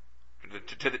 no.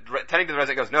 Attending to the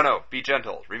resident goes, no, be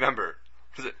gentle. Remember,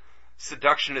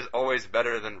 seduction is always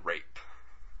better than rape.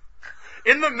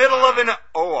 In the middle of an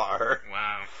OR.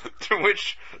 Wow. To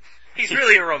which... He's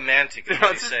really a romantic.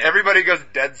 Everybody goes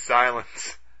dead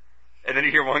silence. And then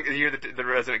you hear the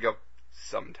resident go,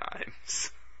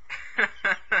 sometimes.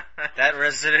 That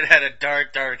resident had a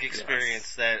dark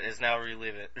experience that is now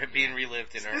being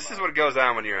relived in her This mind. is what goes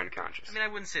on when you're unconscious. I mean, I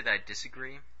wouldn't say that I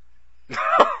disagree.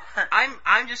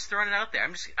 I'm just throwing it out there.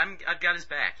 I've got his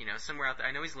back, somewhere out there.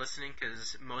 I know he's listening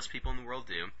because most people in the world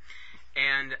do.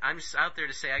 And I'm just out there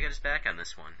to say I got his back on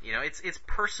this one. It's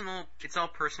personal. It's all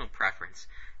personal preference.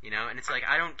 And it's like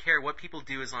I don't care what people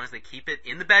do as long as they keep it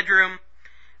in the bedroom,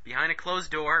 behind a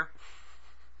closed door.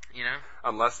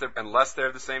 Unless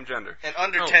they're the same gender. And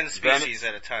under 10 species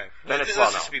at a time. Then it's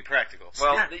Let's just be practical.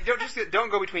 Well,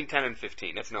 don't go between 10 and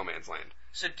 15. That's no man's land.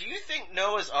 So do you think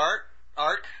Noah's Ark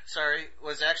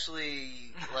was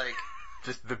actually like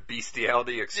just the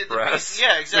bestiality express?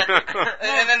 Yeah, exactly.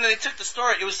 And then they took the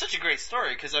story. It was such a great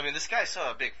story because this guy saw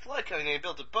a big flood coming and he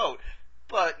built a boat.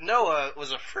 But Noah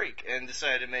was a freak and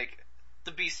decided to make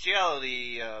the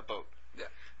bestiality boat. Yeah.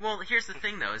 Well, here's the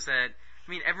thing, though, is that,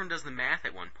 everyone does the math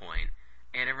at one point,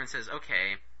 and everyone says,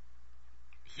 okay,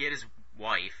 he had his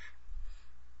wife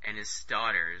and his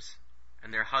daughters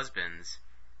and their husbands,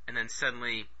 and then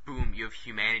suddenly, boom, you have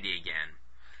humanity again.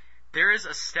 There is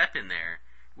a step in there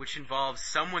which involves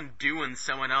someone doing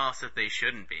someone else that they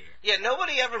shouldn't be. Yeah,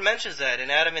 nobody ever mentions that in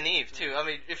Adam and Eve, too.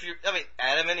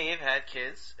 Adam and Eve had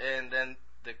kids, and then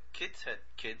the kids had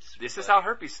kids. This is how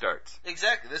herpes starts.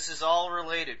 Exactly. This is all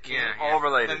related. Yeah. All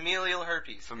related. Familial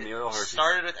herpes. Familial herpes.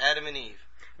 Started with Adam and Eve.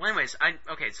 Well, anyways,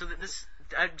 so this,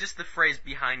 just the phrase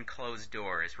behind closed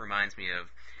doors reminds me of,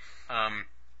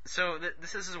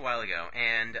 this is a while ago,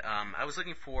 and, I was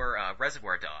looking for,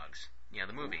 Reservoir Dogs,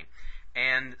 the movie.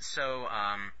 And so,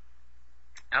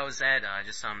 I was at,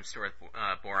 just some store with,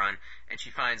 Boron, and she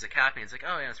finds a copy, and it's like,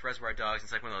 oh yeah, it's Reservoir Dogs, and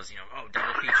it's like one of those,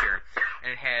 double feature.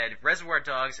 And it had Reservoir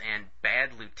Dogs and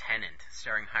Bad Lieutenant,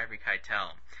 starring Harvey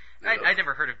Keitel. I'd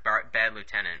never heard of Bad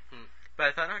Lieutenant. But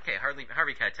I thought, okay, Harvey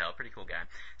Keitel, pretty cool guy.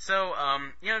 So,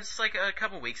 just like a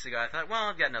couple weeks ago, I thought, well,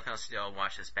 I've got nothing else to do, I'll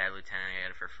watch this Bad Lieutenant, I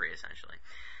got it for free, essentially.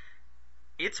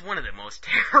 It's one of the most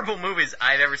terrible movies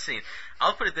I've ever seen.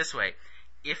 I'll put it this way.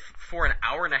 If for an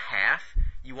hour and a half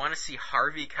you want to see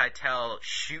Harvey Keitel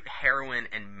shoot heroin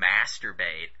and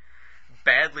masturbate,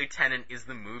 Bad Lieutenant is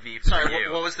the movie for you. Sorry,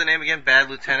 what was the name again?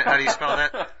 Bad Lieutenant? How do you spell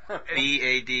that?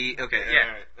 B-A-D. Okay.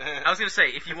 Yeah. Right. I was going to say,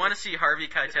 if you want to see Harvey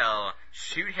Keitel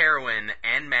shoot heroin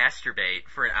and masturbate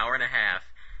for an hour and a half,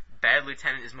 Bad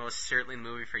Lieutenant is most certainly the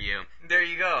movie for you. There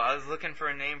you go. I was looking for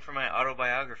a name for my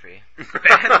autobiography.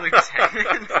 Bad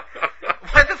Lieutenant?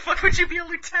 Why the fuck would you be a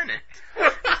lieutenant?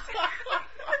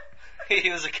 He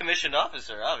was a commissioned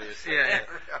officer, obviously. Yeah.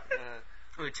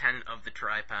 Lieutenant of the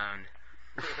Tripound.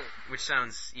 Which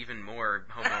sounds even more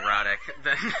homoerotic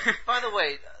than... By the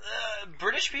way,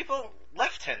 British people,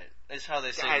 lieutenant is how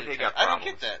they say lieutenant. I don't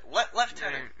get that.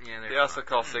 Lieutenant. Yeah, they also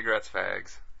call cigarettes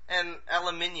fags. And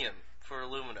aluminium for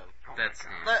aluminum. That's...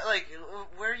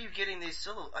 where are you getting these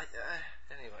syllables?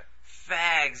 Anyway.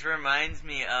 Fags reminds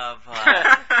me of...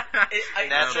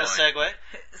 Natural segue.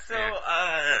 So,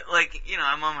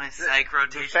 I'm on my psych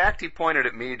rotation. The fact he pointed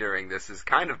at me during this is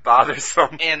kind of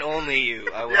bothersome. And only you,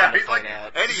 I want to point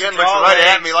out. Eddie looks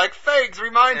right at me like, fags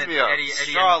reminds me of. Eddie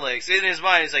straw legs. In his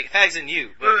mind, he's like, fags and you.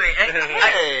 Wait,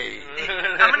 hey.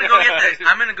 I'm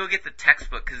gonna go get the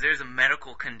textbook, because there's a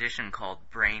medical condition called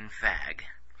brain fag.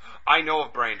 I know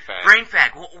of brain fag. Brain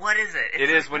fag, what is it? It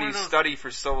is when you study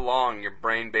for so long, your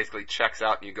brain basically checks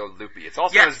out and you go loopy. It's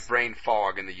also known as brain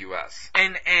fog in the U.S.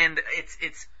 And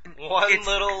it's one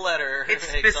little letter. It's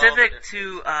specific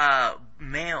to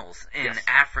males in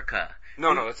Africa.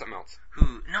 No, that's something else.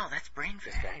 No, that's brain fag.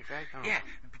 It's brain fag? Oh. Yeah,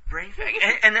 brain fag.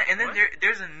 And then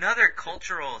there's another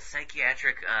cultural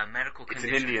psychiatric medical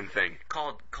condition. It's an Indian thing.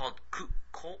 Called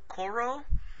Koro?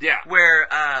 Yeah. Where,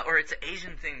 or it's an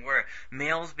Asian thing where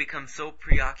males become so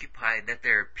preoccupied that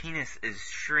their penis is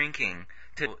shrinking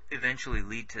to eventually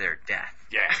lead to their death.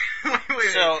 Yeah. Wait.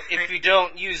 So if you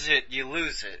don't use it, you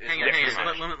lose it. Hang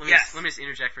on. Let me just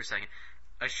interject for a second.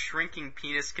 A shrinking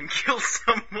penis can kill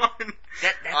someone.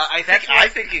 I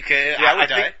think you could. Yeah, I would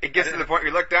die. think it gets to the point where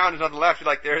you look down, there's nothing left. You're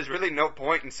like, there's really no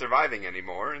point in surviving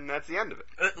anymore, and that's the end of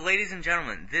it. Ladies and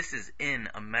gentlemen, this is in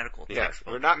a medical Yes,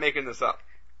 textbook. we're not making this up.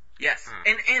 Yes,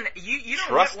 and you know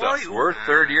Trust what, us, we're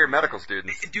third-year medical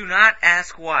students. Do not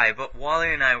ask why, but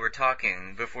Wally and I were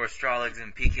talking before Strawlegs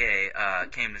and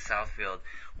PK came to Southfield.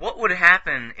 What would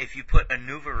happen if you put a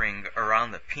NuvaRing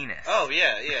around the penis? Oh,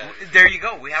 yeah. There you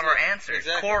go. We have our answer.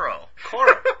 Exactly. Coro.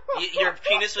 Your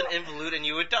penis would involute and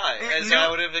you would die, as I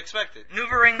would have expected.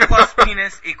 NuvaRing plus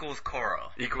penis equals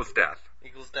Coro. Equals death.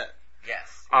 Equals death.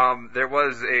 Yes. There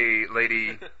was a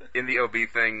lady in the OB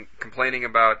thing complaining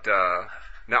about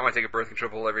not wanting to take a birth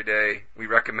control pill every day. We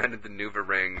recommended the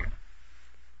NuvaRing,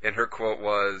 and her quote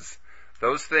was,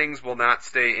 "Those things will not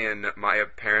stay in my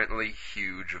apparently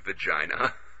huge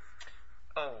vagina."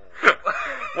 Oh.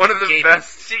 One of the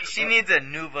best. She needs a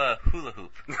Nuva hula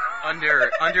hoop.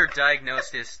 Under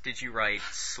diagnosis, did you write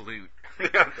sleut?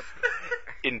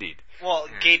 Indeed. Well,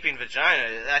 gaping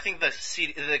vagina. I think the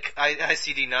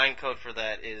ICD-9 code for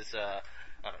that is I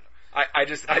don't know. I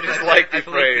just like the I believe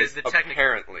phrase the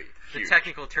apparently huge. The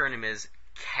technical term is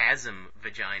chasm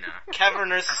vagina.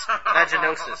 Cavernous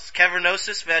vaginosis.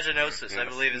 Cavernosus vaginosis, I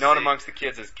believe is known amongst the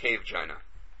kids as cave vagina.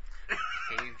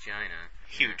 Cave vagina.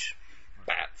 Huge.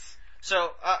 Bats.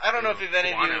 So, I don't know if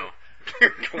any of you...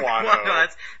 Guano. Well, no,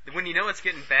 that's when you know it's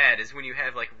getting bad is when you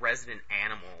have like resident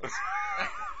animals.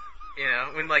 You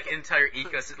know, when like entire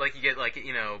ecosystem, like you get like,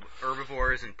 you know,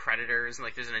 herbivores and predators, and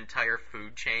like there's an entire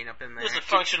food chain up in there. There's a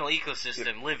functional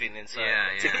ecosystem living inside.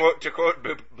 Yeah. To quote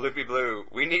Blippy Blue,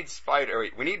 we need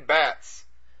bats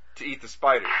to eat the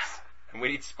spiders, and we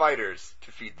need spiders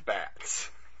to feed the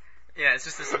bats. Yeah, it's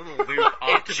just this little loop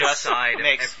off to the side.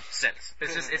 Makes sense.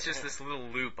 It's just this little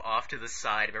loop off to the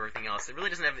side of everything else. It really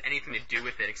doesn't have anything to do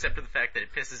with it, except for the fact that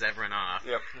it pisses everyone off.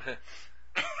 Yep.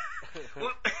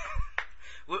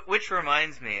 Which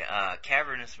reminds me,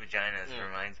 cavernous vaginas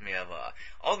reminds me of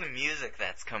all the music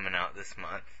that's coming out this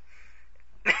month.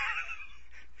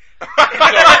 Go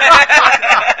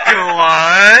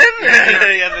on. You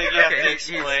have to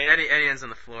explain. Eddie's on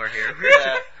the floor here.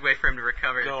 Yeah. Wait for him to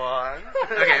recover. Go on.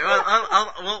 Okay,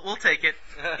 well, we'll take it.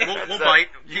 We'll bite.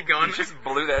 Keep going. You just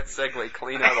blew that segue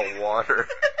clean out of the water.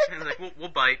 Like, we'll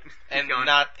bite. Keep going.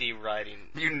 Not the writing.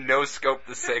 You no-scoped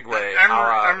the segue.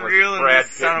 I'm reeling Brad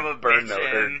this son of a burn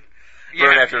bitch in.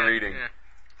 Burn after reading.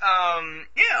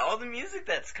 Yeah, all the music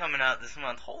that's coming out this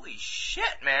month. Holy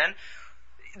shit, man.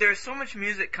 There's so much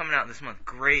music coming out this month.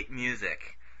 Great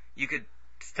music. You could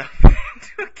stuff it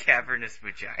into a cavernous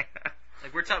vagina.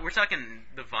 Like we're talking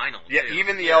the vinyl. Yeah, too.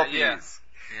 even the LPs.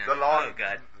 Yeah.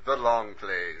 The long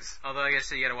plays. Although I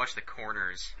guess you gotta watch the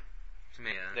corners. To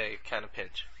me, They kind of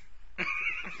pinch.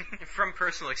 from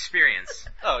personal experience.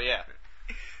 Oh, yeah.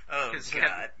 Oh,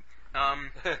 God.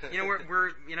 You know,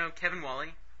 we're Kevin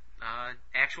Wally,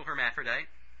 actual hermaphrodite.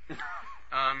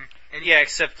 And Yeah,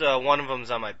 except one of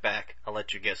them's on my back. I'll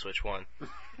let you guess which one.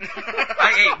 Wait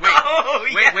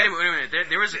yes. a minute.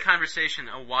 There was a conversation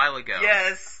a while ago.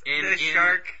 Yes, the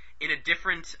shark. In a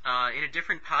different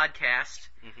podcast,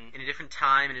 in a different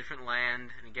time, in a different land,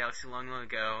 in a galaxy long, long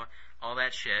ago, all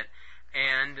that shit.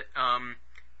 And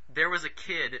there was a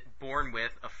kid born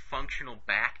with a functional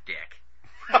back dick.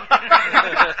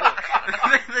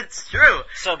 That's true.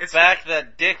 So back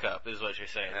that dick up is what you're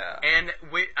saying. Yeah. And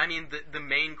the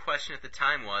main question at the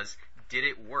time was, did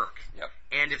it work? Yep.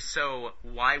 And if so,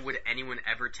 why would anyone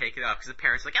ever take it off? Because the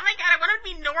parents are like, oh my god, I want it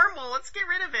to be normal. Let's get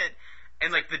rid of it.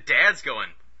 And like the dad's going,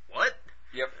 what?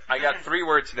 Yep. I got 3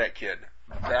 words for that kid.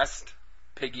 Best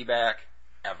piggyback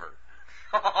ever.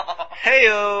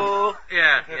 Heyo!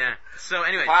 Yeah. So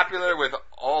anyway, Popular with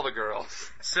all the girls.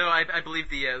 so I believe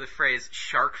the phrase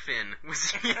shark fin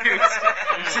was used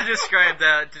to describe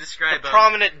A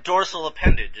prominent dorsal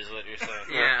appendage is what you're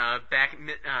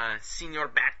saying. senior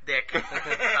back dick,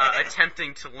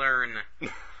 attempting to learn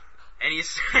any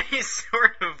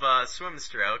sort of swim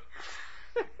stroke.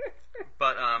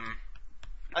 But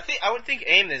I would think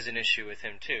aim is an issue with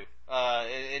him too.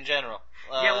 In general.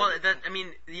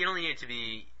 You only need it to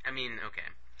be. Okay.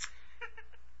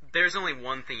 There's only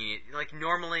one thing you need. Like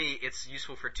normally, it's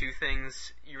useful for 2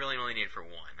 things. You really only need it for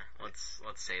 1. Let's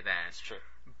say that. That's true.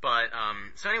 But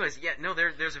so anyways,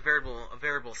 there's a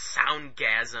variable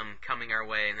soundgasm coming our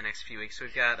way in the next few weeks. So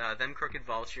we've got Them Crooked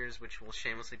Vultures, which we'll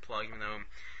shamelessly plug, even though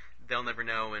they'll never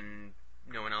know and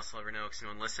no one else will ever know because no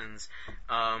one listens.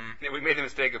 Yeah, we made the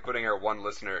mistake of putting our one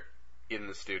listener in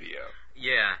the studio.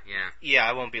 Yeah. Yeah,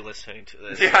 I won't be listening to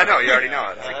this. Yeah, I know. You already know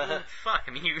it. Well, fuck.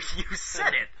 I mean, you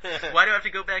said it. Why do I have to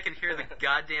go back and hear the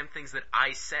goddamn things that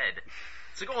I said?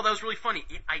 It's like, oh, that was really funny.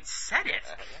 I said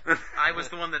it. I was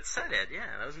the one that said it. Yeah,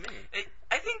 that was me.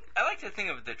 I like to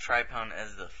think of the Tripound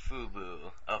as the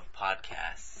FUBU of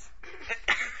podcasts.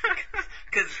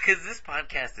 Because this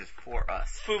podcast is for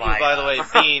us. FUBU, by the way,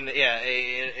 being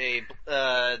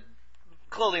a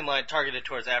clothing line targeted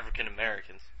towards African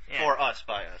Americans. Yeah. For us,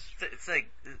 by us. It's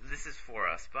like, this is for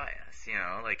us, by us. You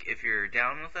know, like, if you're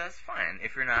down with us, fine.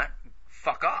 If you're not,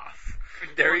 fuck off.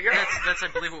 There you go. That's I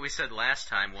believe what we said last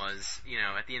time was,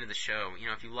 at the end of the show,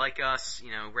 if you like us,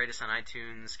 rate us on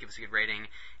iTunes, give us a good rating.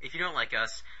 If you don't like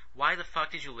us, why the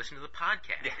fuck did you listen to the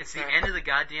podcast? Yeah. It's the end of the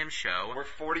goddamn show. We're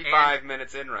 45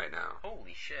 minutes in right now.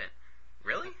 Holy shit.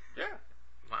 Really? Yeah.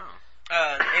 Wow.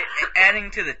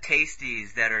 Adding to the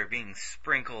tasties that are being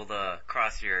sprinkled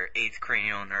across your 8th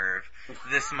cranial nerve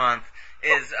this month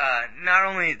is not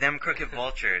only them crooked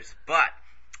vultures, but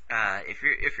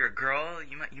if you're a girl,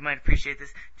 you might appreciate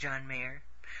this. John Mayer.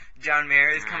 John Mayer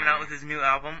is coming out with his new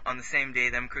album on the same day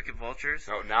them crooked vultures.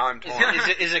 Oh, now I'm torn.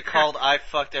 Is it called I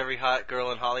Fucked Every Hot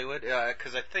Girl in Hollywood?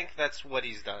 Because I think that's what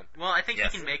he's done. Well, I think he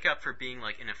can make up for being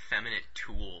like an effeminate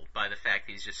tool by the fact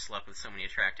that he's just slept with so many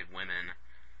attractive women.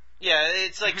 Yeah,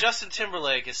 it's like Justin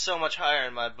Timberlake is so much higher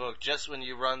in my book just when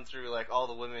you run through like all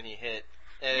the women he hit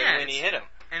when he hit him.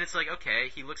 And it's like, okay,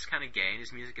 he looks kind of gay and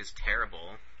his music is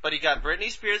terrible. But he got Britney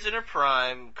Spears in her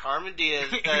prime, Carmen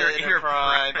Diaz in her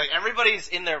prime. Like, everybody's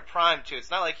in their prime, too.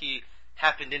 It's not like he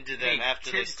happened into them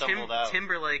after they stumbled out.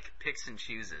 Timberlake picks and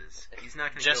chooses. He's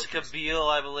not going to Jessica Biel,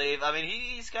 I believe. I mean,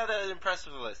 he's got an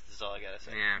impressive list, is all I gotta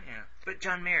say. Yeah. But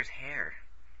John Mayer's hair.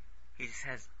 He just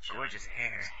has gorgeous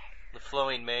hair. The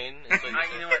flowing mane. Is what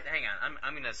you know what? Hang on.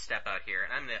 I'm gonna step out here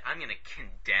and I'm gonna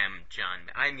condemn John.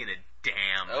 I'm gonna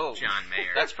damn John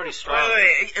Mayer. That's pretty strong.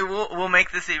 Wait, we'll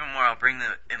make this even more. I'll bring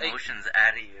the emotions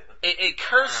out of you. A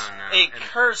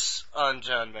curse on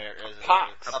John Mayer.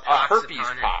 Pox. A herpes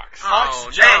pox.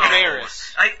 Pox John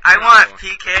Mayer's. I want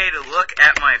PK to look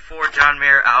at my 4 John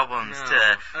Mayer albums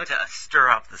to stir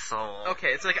up the soul. Okay,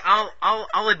 it's like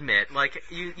I'll admit, like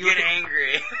you get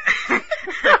angry.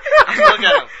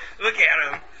 Look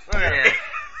at him. Look at him.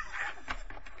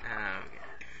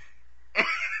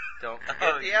 Don't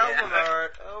get the album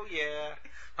art. Oh yeah.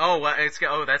 Oh,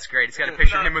 that's great. It's got a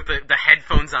picture of him with the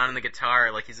headphones on and the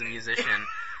guitar, like he's a musician.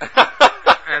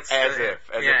 As if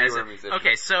he were a musician.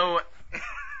 Okay, so,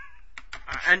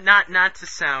 not to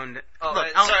sound.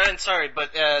 Sorry,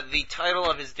 but the title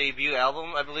of his debut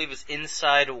album, I believe, is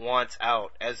Inside Wants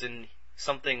Out, as in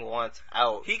something wants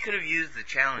out. He could have used the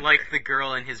challenge, like the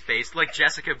girl in his like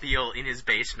Jessica Biel in his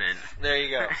basement. There you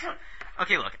go.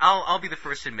 Okay, look, I'll be the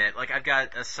first to admit, like, I've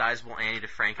got a sizable Annie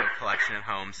DeFranco collection at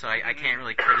home, so I can't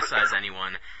really criticize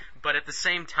anyone. But at the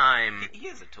same time... He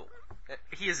is a tool.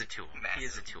 He is a tool. Massive. He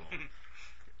is a tool.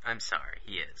 I'm sorry,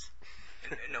 he is.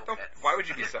 No, why would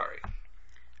you be sorry?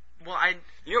 Well,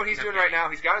 You know what he's doing right now?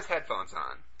 He's got his headphones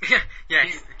on. Yeah.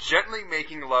 He's gently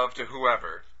making love to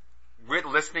whoever, with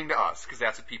listening to us, because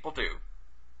that's what people do.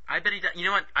 I bet he does. You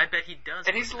know what? I bet he does.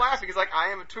 And he's laughing. He's like,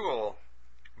 I am a tool.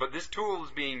 But this tool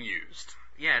is being used.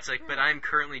 Yeah, it's like, but I'm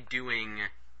currently doing,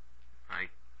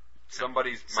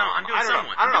 somebody's mom. I'm doing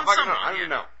someone. I don't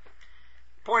know.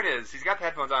 Point is, he's got the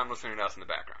headphones on, listening to us in the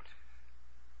background.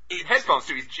 Headphones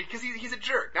too, because he's a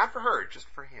jerk. Not for her, just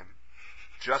for him.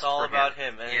 It's all about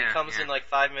him, and he comes in like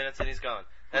 5 minutes and he's gone.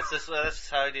 That's just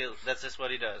how he deals. That's just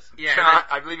what he does. Yeah, John,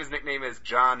 I believe his nickname is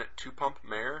John Two Pump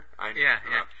Mayer. Yeah.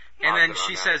 And then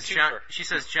she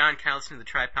says John counts into the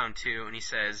Tripound too, and he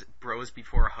says bros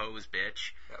before hoes,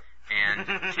 bitch, and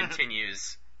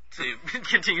continues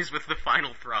with the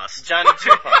final thrust. Johnny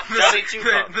Two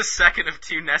Pump. The second of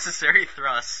 2 necessary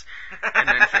thrusts, and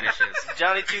then finishes.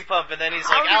 Johnny Two Pump, and then he's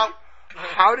like, out.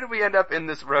 How did we end up in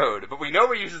this road? But we know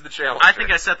he uses the challenge. I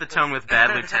think I set the tone with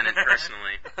Bad Lieutenant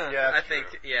personally. Yeah, I think.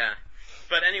 Yeah.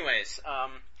 But anyways,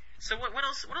 so what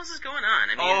else is going on?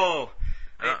 I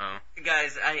mean,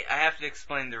 guys, I have to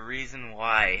explain the reason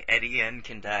why Eddie N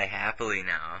can die happily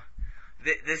now.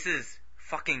 This is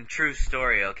fucking true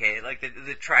story, okay? Like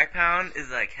the Tripound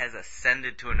is like has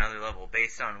ascended to another level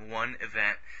based on one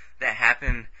event that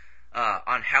happened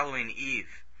on Halloween Eve.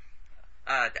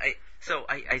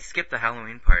 I skipped the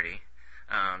Halloween party,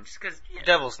 just because...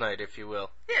 Devil's Night, if you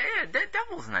will. Yeah,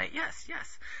 Devil's Night, yes.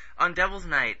 On Devil's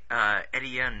Night, Eddie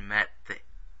Young met the,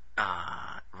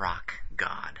 rock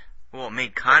god. Well,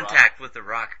 made contact with the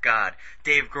rock god,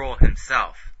 Dave Grohl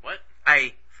himself. What?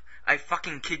 I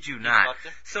fucking kid you not. Fucked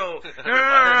him? So,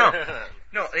 no.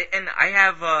 No, and I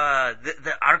have,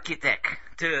 the architect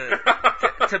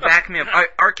to back me up,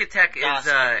 Architect is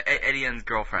Eddie Ann's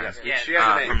girlfriend. Yes. She has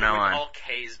a name. From now on. All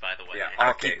K's, by the way. Yeah,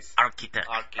 all K's. Architect.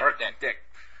 Architect.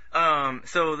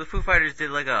 So the Foo Fighters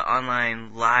did like a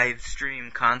online live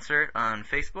stream concert on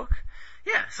Facebook.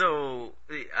 Yeah, so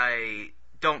I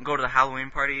don't go to the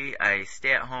Halloween party. I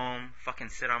stay at home, fucking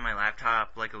sit on my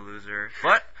laptop like a loser.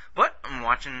 But I'm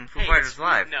watching Foo Fighters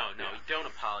live. No, don't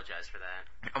apologize for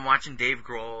that. I'm watching Dave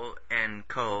Grohl and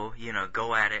co,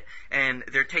 go at it, and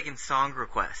they're taking song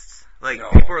requests. Like,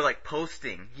 people are like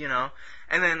posting,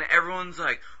 and then everyone's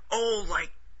like, oh,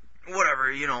 like,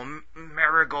 whatever,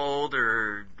 Marigold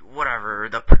or whatever,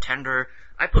 The Pretender.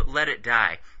 I put Let It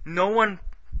Die. No one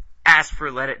asked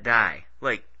for Let It Die.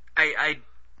 Like, I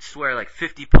swear, like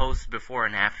 50 posts before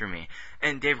and after me,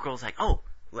 and Dave Grohl's like, oh,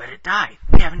 Let It Die.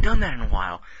 We haven't done that in a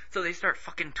while. So they start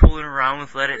fucking tooling around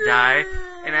with Let It Die.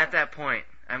 And at that point,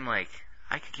 I'm like,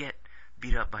 I could get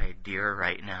beat up by a deer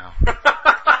right now.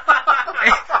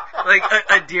 Like,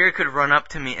 a deer could run up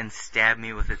to me and stab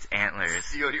me with its antlers.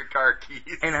 Steal your car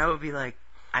keys. And I would be like,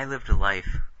 I lived a life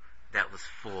that was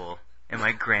full, and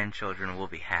my grandchildren will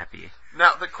be happy.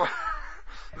 Now,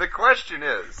 the question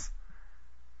is,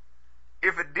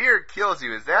 if a deer kills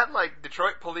you, is that like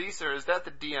Detroit police or is that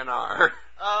the DNR?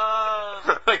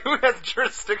 Like, who has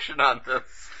jurisdiction on this?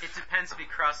 It depends if he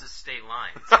crosses state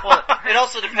lines. Well, it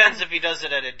also depends if he does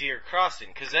it at a deer crossing,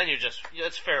 because then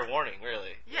it's fair warning,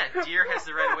 really. Yeah, deer has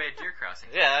the right of way at deer crossing.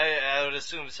 Yeah, I would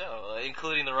assume so,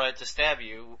 including the right to stab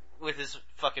you with his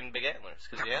fucking big antlers,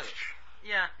 because he has it.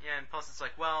 Yeah, and plus it's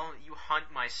like, well, you hunt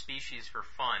my species for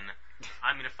fun,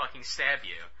 I'm gonna fucking stab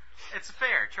you. It's a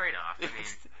fair trade-off. I mean,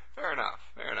 fair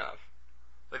enough.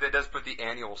 Like, that does put the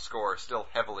annual score still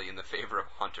heavily in the favor of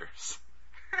hunters.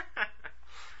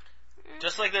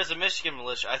 Just like there's a Michigan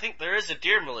militia, I think there is a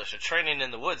deer militia training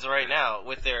in the woods right now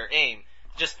with their aim.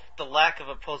 Just the lack of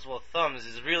opposable thumbs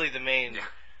is really the main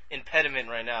impediment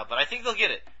right now, but I think they'll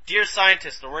get it. Deer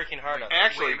scientists are working hard on it.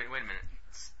 Actually, wait a minute.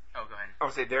 Oh, go ahead. I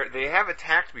would say they have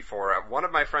attacked before. One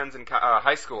of my friends in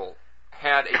high school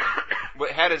had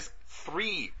his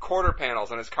 3 quarter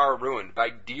panels on his car ruined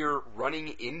by deer running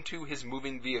into his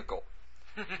moving vehicle.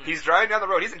 He's driving down the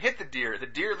road. He doesn't hit the deer. The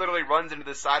deer literally runs into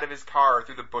the side of his car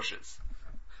through the bushes.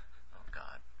 Oh,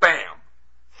 God. Bam!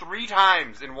 3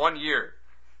 times in 1 year.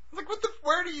 I was like,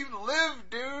 where do you live,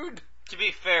 dude? To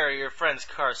be fair, your friend's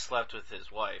car slept with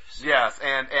his wife. So. Yes,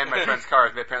 and my friend's car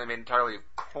is apparently made entirely of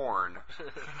corn.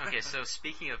 Okay, so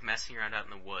speaking of messing around out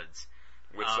in the woods.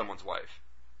 With someone's wife.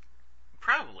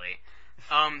 Probably.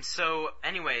 So,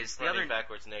 anyways, the Running other...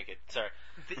 backwards naked. Sorry.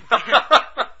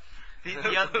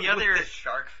 The other... The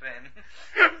shark fin.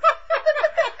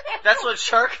 That's what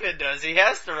shark fin does. He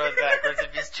has to run backwards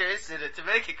if he's chasing it to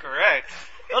make it correct.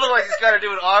 Otherwise, he's got to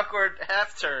do an awkward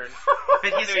half turn.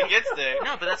 But he gets there.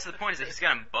 No, but that's the point, is that he's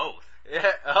got them both.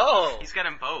 Yeah. Oh. He's got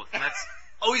them both, and that's...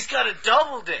 Oh, he's got a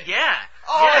double dick. Yeah.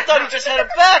 Oh, yeah, I thought he just had a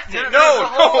back dick. No,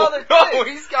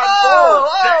 he's got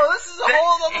both. Oh, this is a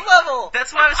whole other level.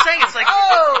 That's what I was saying. It's like...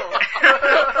 Oh.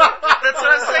 That's what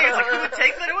I was saying. It's like, who would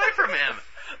take that away from him?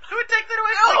 Who would take that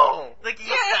away from him? Like,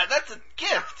 yeah, that's a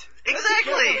gift.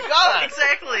 Exactly. God.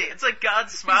 Exactly. It's like God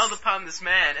smiled upon this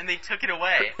man and they took it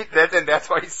away. And that's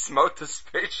why he smote the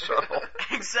space shuttle.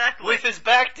 Exactly. With his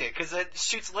back dick, because it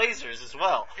shoots lasers as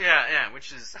well. Yeah,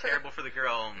 which is terrible for the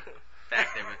girl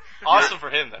back there. Awesome for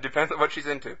him, though. Depends on what she's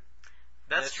into.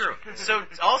 That's true. So,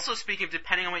 also speaking of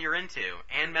depending on what you're into,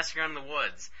 and messing around in the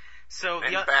woods. So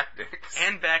and back dicks.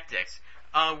 And back dicks.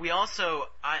 We also,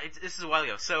 this is a while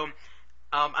ago, so...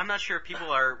 I'm not sure if people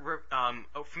are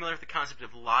familiar with the concept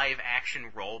of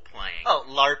live-action role-playing. Oh,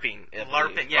 LARPing.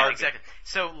 LARPing, yeah, exactly.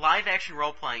 So live-action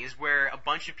role-playing is where a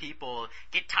bunch of people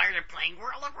get tired of playing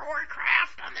World of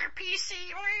Warcraft on their PC,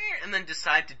 and then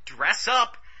decide to dress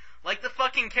up like the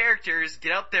fucking characters,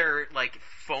 get out their, like,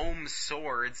 foam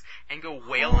swords, and go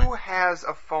wailing. Who has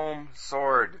a foam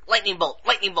sword? Lightning bolt.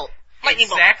 Lightning bolt.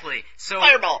 Exactly. So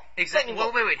Fireball. Exactly.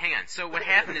 Well, wait, hang on. So what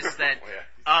happened is that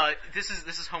this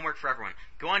is homework for everyone.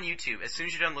 Go on YouTube as soon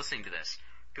as you're done listening to this.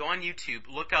 Go on YouTube,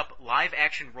 look up live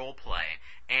action role play,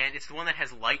 and it's the one that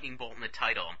has lightning bolt in the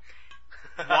title.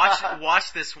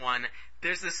 Watch this one.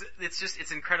 There's this.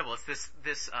 It's incredible. It's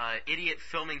this idiot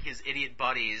filming his idiot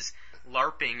buddies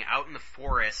LARPing out in the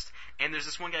forest, and there's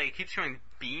this one guy who keeps throwing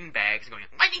bean bags and going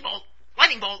lightning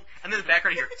bolt, and then in the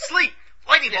background you hear sleep.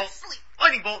 Lightning bolt, sleep,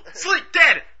 lightning bolt, sleep,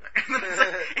 dead!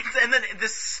 And then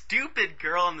this stupid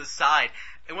girl on the side,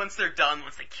 and once they're done,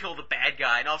 once they kill the bad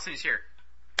guy, and all of a sudden you hear,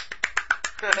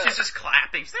 she's just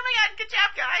clapping. She's like, oh my god, good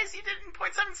job guys, you did it in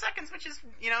 0.7 seconds, which is,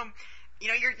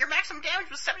 your maximum damage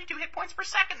was 72 hit points per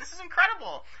second, this is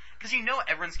incredible. Because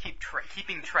everyone's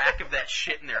keeping track of that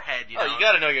shit in their head, you know? Oh, you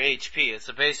gotta know your HP. It's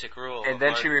a basic rule. And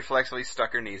then she reflexively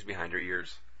stuck her knees behind her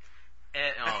ears. Okay.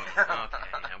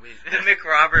 The Mick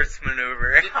Roberts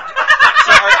maneuver. So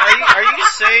are you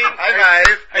saying... Hi,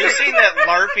 guys. Are you saying that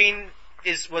LARPing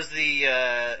was the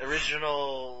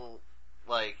original,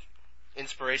 like,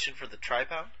 inspiration for the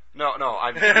tripound? No. No.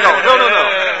 What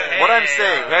I'm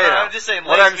saying, I'm just saying,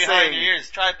 legs behind your ears,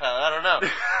 tripod. I don't know.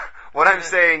 What I'm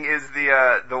saying is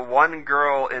the one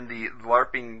girl in the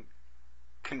LARPing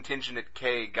contingent at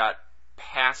K got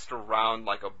passed around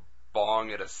like a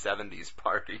bong at a 70s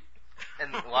party.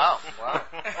 And wow.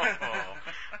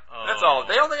 That's all.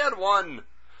 They only had one.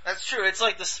 That's true. It's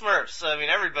like the Smurfs. I mean,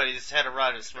 everybody's had a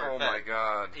ride of Smurf. Oh my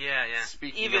god. Yeah.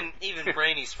 Even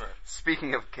brainy Smurf.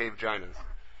 Speaking of cave ginas.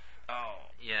 Oh.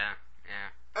 Yeah.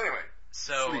 Anyway.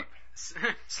 So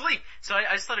sleep. So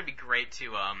I just thought it'd be great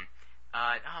to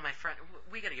my friend,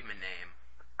 we gotta give him a name.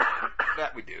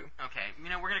 That we do. Okay,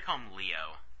 we're gonna call him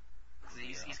Leo.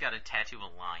 He's got a tattoo of a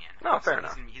lion. No, fair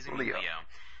enough. He's gonna be Leo.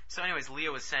 So anyways,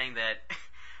 Leo was saying that,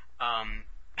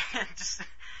 just,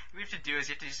 what you have to do is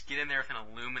you have to just get in there with an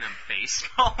aluminum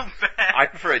baseball bat. I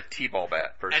prefer a T-ball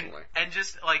bat, personally. And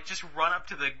just run up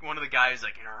to one of the guys,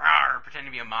 like, rawr, pretend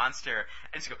to be a monster,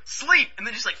 and just go, sleep! And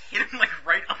then just, hit him,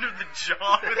 right under the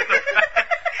jaw with the bat.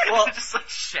 Well, it just,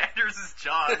 shatters his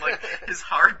jaw and, his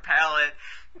hard palate.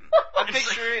 I'm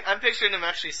picturing him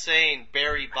actually saying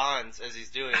Barry Bonds as he's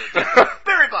doing it.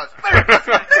 Barry Bonds!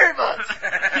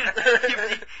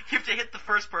 You have to hit the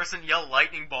first person, yell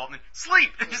lightning bolt, and then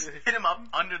sleep! And just hit him up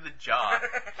under the jaw.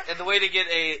 And the way to get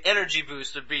a energy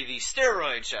boost would be the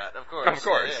steroid shot, of course. Of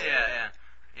course.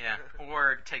 Yeah.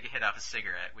 Or take a hit off a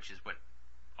cigarette, which is what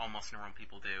almost normal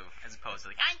people do, as opposed to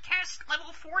I cast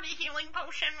level 40 healing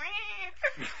potion.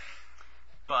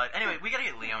 But anyway, we gotta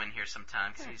get Leo in here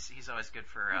sometime, because he's always good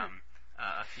for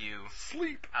a few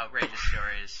outrageous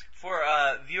stories. For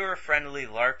viewer-friendly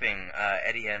LARPing,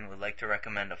 Eddie N would like to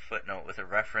recommend a footnote with a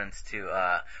reference to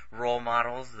Role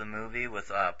Models, the movie with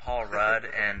Paul Rudd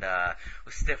and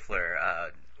with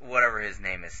Stifler, whatever his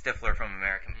name is, Stifler from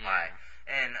American Pie.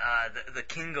 And the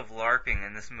king of LARPing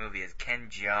in this movie is Ken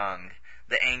Jeong,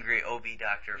 the angry OB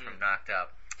doctor from Knocked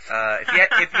Up.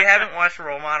 If you haven't watched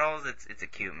Role Models, it's a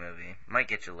cute movie. Might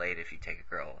get you laid if you take a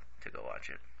girl to go watch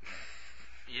it.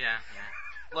 Yeah.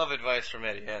 Love advice from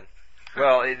Eddie N.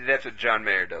 Well, that's what John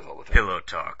Mayer does all the time. Pillow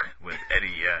Talk with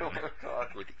Eddie N. Pillow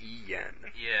Talk with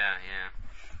E-N. Yeah.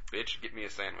 Bitch, get me a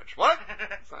sandwich. What?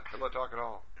 It's not pillow talk at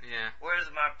all. Yeah. Where's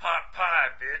my pot pie,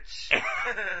 bitch?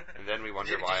 And then we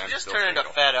wonder Did why you I'm just still turn into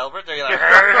single. Fat Albert? They're like,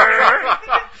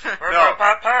 Where's my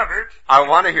pot pie, bitch? I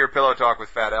want to hear pillow talk with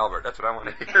Fat Albert. That's what I want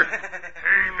to hear.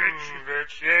 Hey,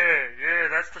 bitch, yeah,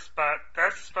 that's the spot.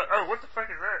 Oh, what the fuck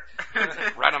is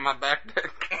that? Right on my back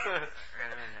dick.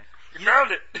 You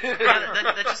found it.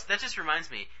 That just reminds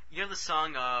me. You know the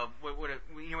song, where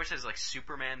it says,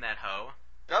 Superman that hoe?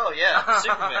 oh yeah,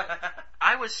 Superman.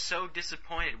 I was so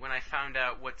disappointed when I found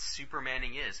out what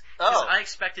Supermaning is. Oh. Because I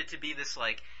expected it to be this,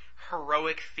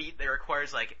 heroic feat that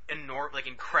requires,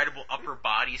 incredible upper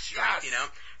body strength, Yes.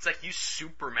 It's you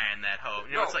Superman that hoe.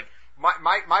 No. It's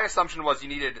My assumption was you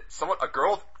needed a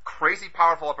girl with crazy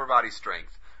powerful upper body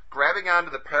strength, grabbing onto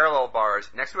the parallel bars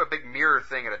next to a big mirror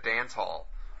thing at a dance hall,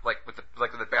 with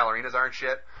the ballerinas are and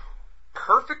shit,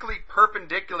 perfectly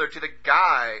perpendicular to the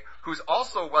guy who's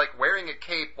also wearing a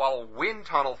cape while a wind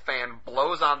tunnel fan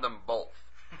blows on them both.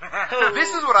 This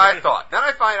is what I thought. Then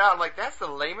I find out, I'm that's the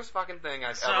lamest fucking thing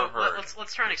I've ever heard.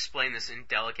 Let's try and explain this in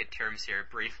delicate terms here,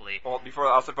 briefly. Well, before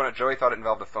I also point out, Joey thought it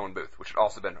involved a phone booth, which would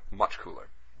also been much cooler.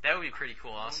 That would be pretty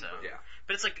cool also. Yeah.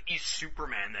 But it's you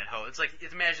Superman that hoe. It's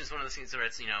imagine it's one of those things where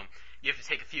it's, you have to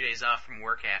take a few days off from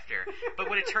work after. But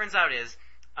what it turns out is,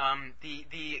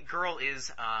 the girl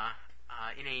is,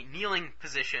 in a kneeling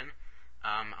position,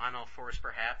 on all fours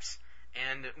perhaps,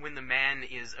 and when the man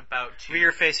is about to...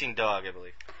 Rear facing dog, I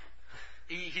believe.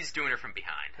 He's doing her from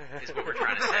behind, is what we're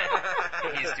trying to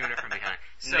say. He's doing her from behind.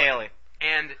 So, Nailing.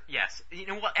 And, yes,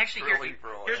 actually, here's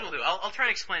what we'll do. I'll try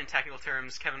and explain in technical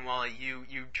terms. Kevin Wally, you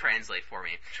translate for me.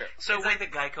 Sure. So It's like the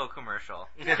Geico commercial.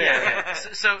 Yeah.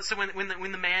 So when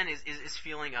the man is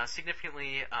feeling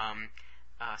significantly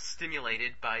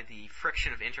stimulated by the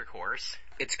friction of intercourse,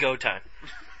 It's go time.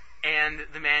 and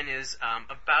the man is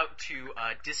about to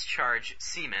discharge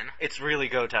semen, It's really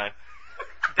go time.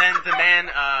 then the man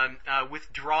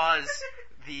withdraws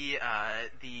the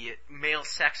male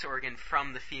sex organ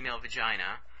from the female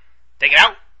vagina, Take it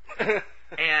out!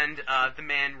 and the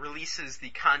man releases the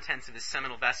contents of his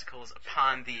seminal vesicles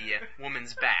upon the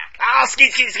woman's back. Ah,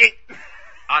 skeet!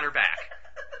 On her back.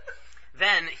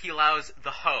 Then he allows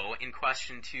the hoe in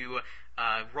question to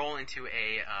roll into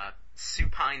a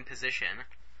supine position,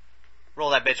 Roll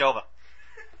that bitch over.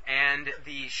 and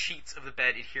the sheets of the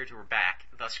bed adhere to her back,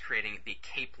 thus creating the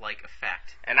cape-like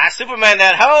effect. And I Superman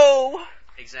that hoe!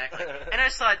 Exactly. And I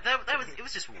just thought it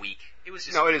was just weak. It was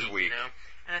just No, it is weak. weak. You know?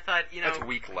 And I thought, That's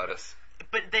weak lettuce.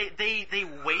 but they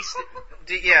wasted.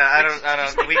 Yeah, I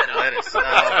don't, weak lettuce.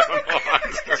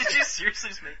 Did you seriously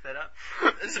just make that up?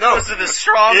 As opposed to the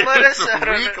strong lettuce? It's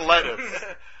weak lettuce.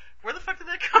 Where the fuck did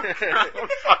that come from? I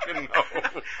don't fucking know.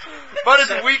 But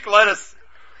it's weak lettuce.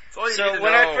 That's all you need to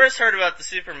when know. I first heard about the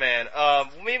Superman,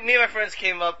 me and my friends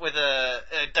came up with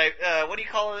what do you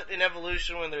call it in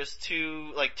evolution when there's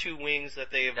two wings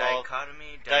that they evolve?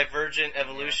 Dichotomy? Divergent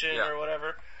evolution Yeah. or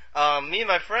whatever. Me and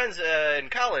my friends in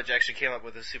college actually came up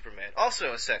with a Superman.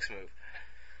 Also a sex move.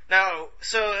 Now,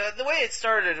 so the way it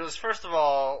started was, first of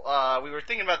all, we were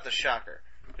thinking about the shocker,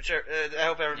 which I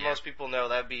hope most people know.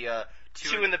 That would be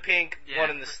two in the pink, one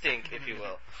in the stink, if you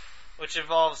will. Which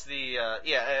involves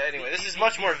anyway, this is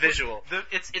much more visual.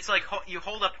 It's like you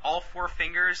hold up all four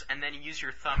fingers and then you use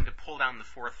your thumb to pull down the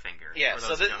fourth finger. Yeah,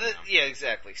 so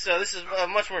exactly. So this is a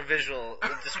much more visual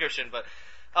description, but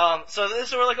so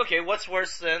we're like, okay, what's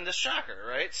worse than the shocker,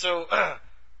 right? So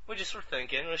we just were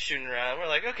thinking, we're shooting around, we're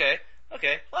like, okay,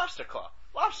 lobster claw,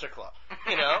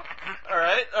 you know, all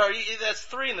right, that's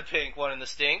 3 in the pink, 1 in the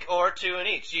stink, or 2 in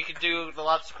each. You could do the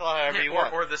lobster claw however you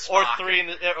want, or the Spock. or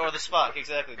 3 or the Spock,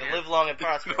 exactly. The live long and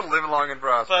prosper. Live long and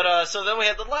prosper. But so then we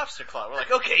had the lobster claw. We're like,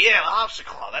 okay, yeah, lobster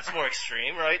claw. That's more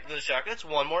extreme, right? The shocker. That's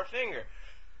 1 more finger.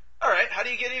 All right, how do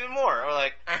you get even more? We're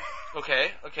like,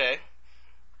 okay.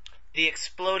 The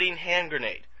exploding hand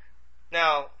grenade.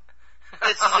 Now,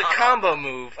 this is a combo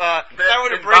move. If I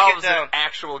were to break it down, an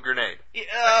actual grenade.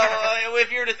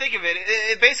 if you were to think of it,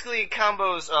 it basically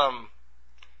combos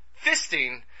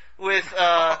fisting with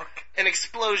an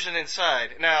explosion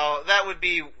inside. Now, that would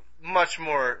be much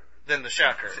more than the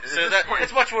shocker. So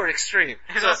it's much more extreme.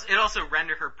 It also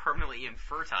rendered her permanently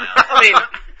infertile.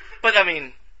 I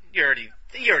mean, you already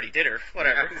did her.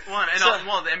 Whatever.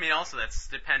 Also that's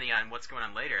depending on what's going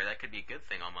on later. That could be a good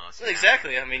thing almost.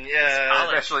 Exactly. I mean,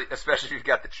 especially if you've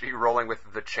got the rolling with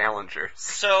the challengers.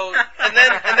 So and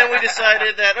then we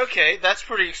decided that okay, that's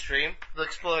pretty extreme, the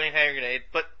exploding hand grenade.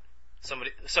 But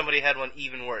somebody had one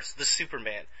even worse. The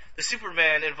Superman. The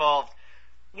Superman involved.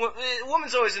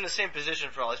 Woman's always in the same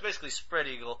position for all. It's basically spread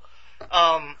eagle.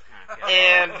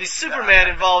 And the Superman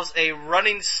involves a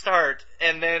running start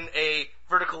and then a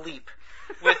vertical leap.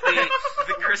 With you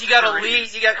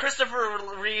got Christopher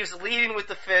Reeves leading with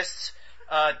the fists,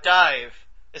 dive,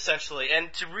 essentially.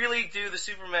 And to really do the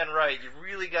Superman right, you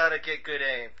really gotta get good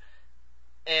aim.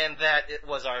 And it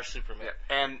was our Superman. Yeah,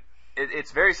 and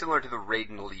it's very similar to the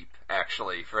Raiden leap,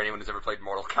 actually, for anyone who's ever played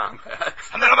Mortal Kombat.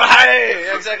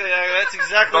 Exactly, that's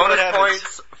exactly Bonus what happens.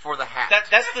 points for the hat.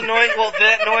 That's the noise, well,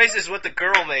 that noise is what the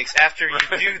girl makes after you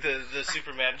do the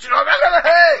Superman. What are you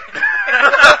doing?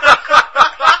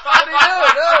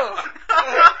 No.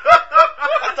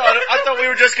 I thought we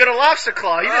were just gonna lobster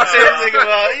claw. You didn't say anything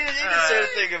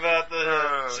about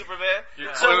the Superman.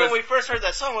 So when we first heard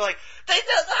that song, we're like, how did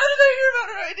they hear about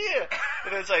our idea?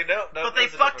 And it's like, no. But they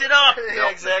fucked it up. Yeah,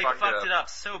 exactly. They fucked it up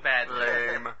so badly.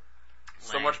 Lame.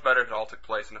 So much better if it all took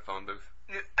place in a phone booth.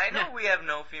 I know we have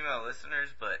no female listeners,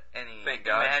 but any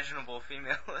imaginable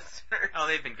female listeners. Oh,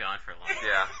 they've been gone for a long time.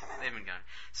 Yeah. They've been gone.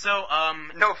 So,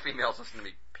 no females listen to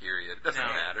me, period. It doesn't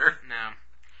matter. No.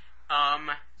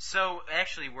 So,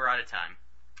 actually, we're out of time.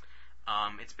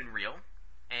 It's been real.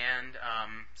 And,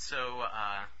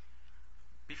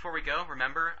 before we go,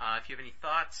 remember, if you have any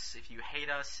thoughts, if you hate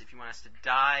us, if you want us to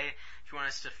die, if you want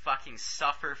us to fucking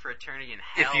suffer for eternity in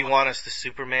hell. If you want us to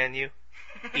Superman you.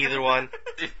 Either one.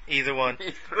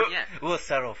 Yeah. We'll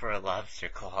settle for a lobster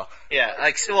claw. Yeah,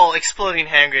 exploding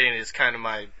hand grenade is kind of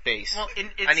my base. Well,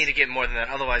 I need to get more than that,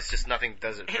 otherwise just nothing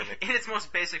does it for me. In its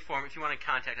most basic form, if you want to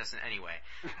contact us in any way,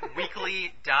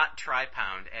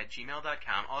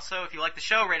 weekly.tripound@gmail.com. Also, if you like the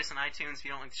show, rate us on iTunes. If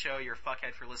you don't like the show, you're a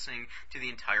fuckhead for listening to the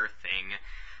entire thing.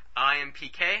 I am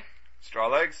PK. Straw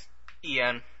Legs.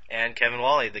 Ian. And Kevin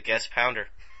Wally, the guest pounder.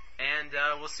 And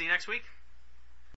we'll see you next week.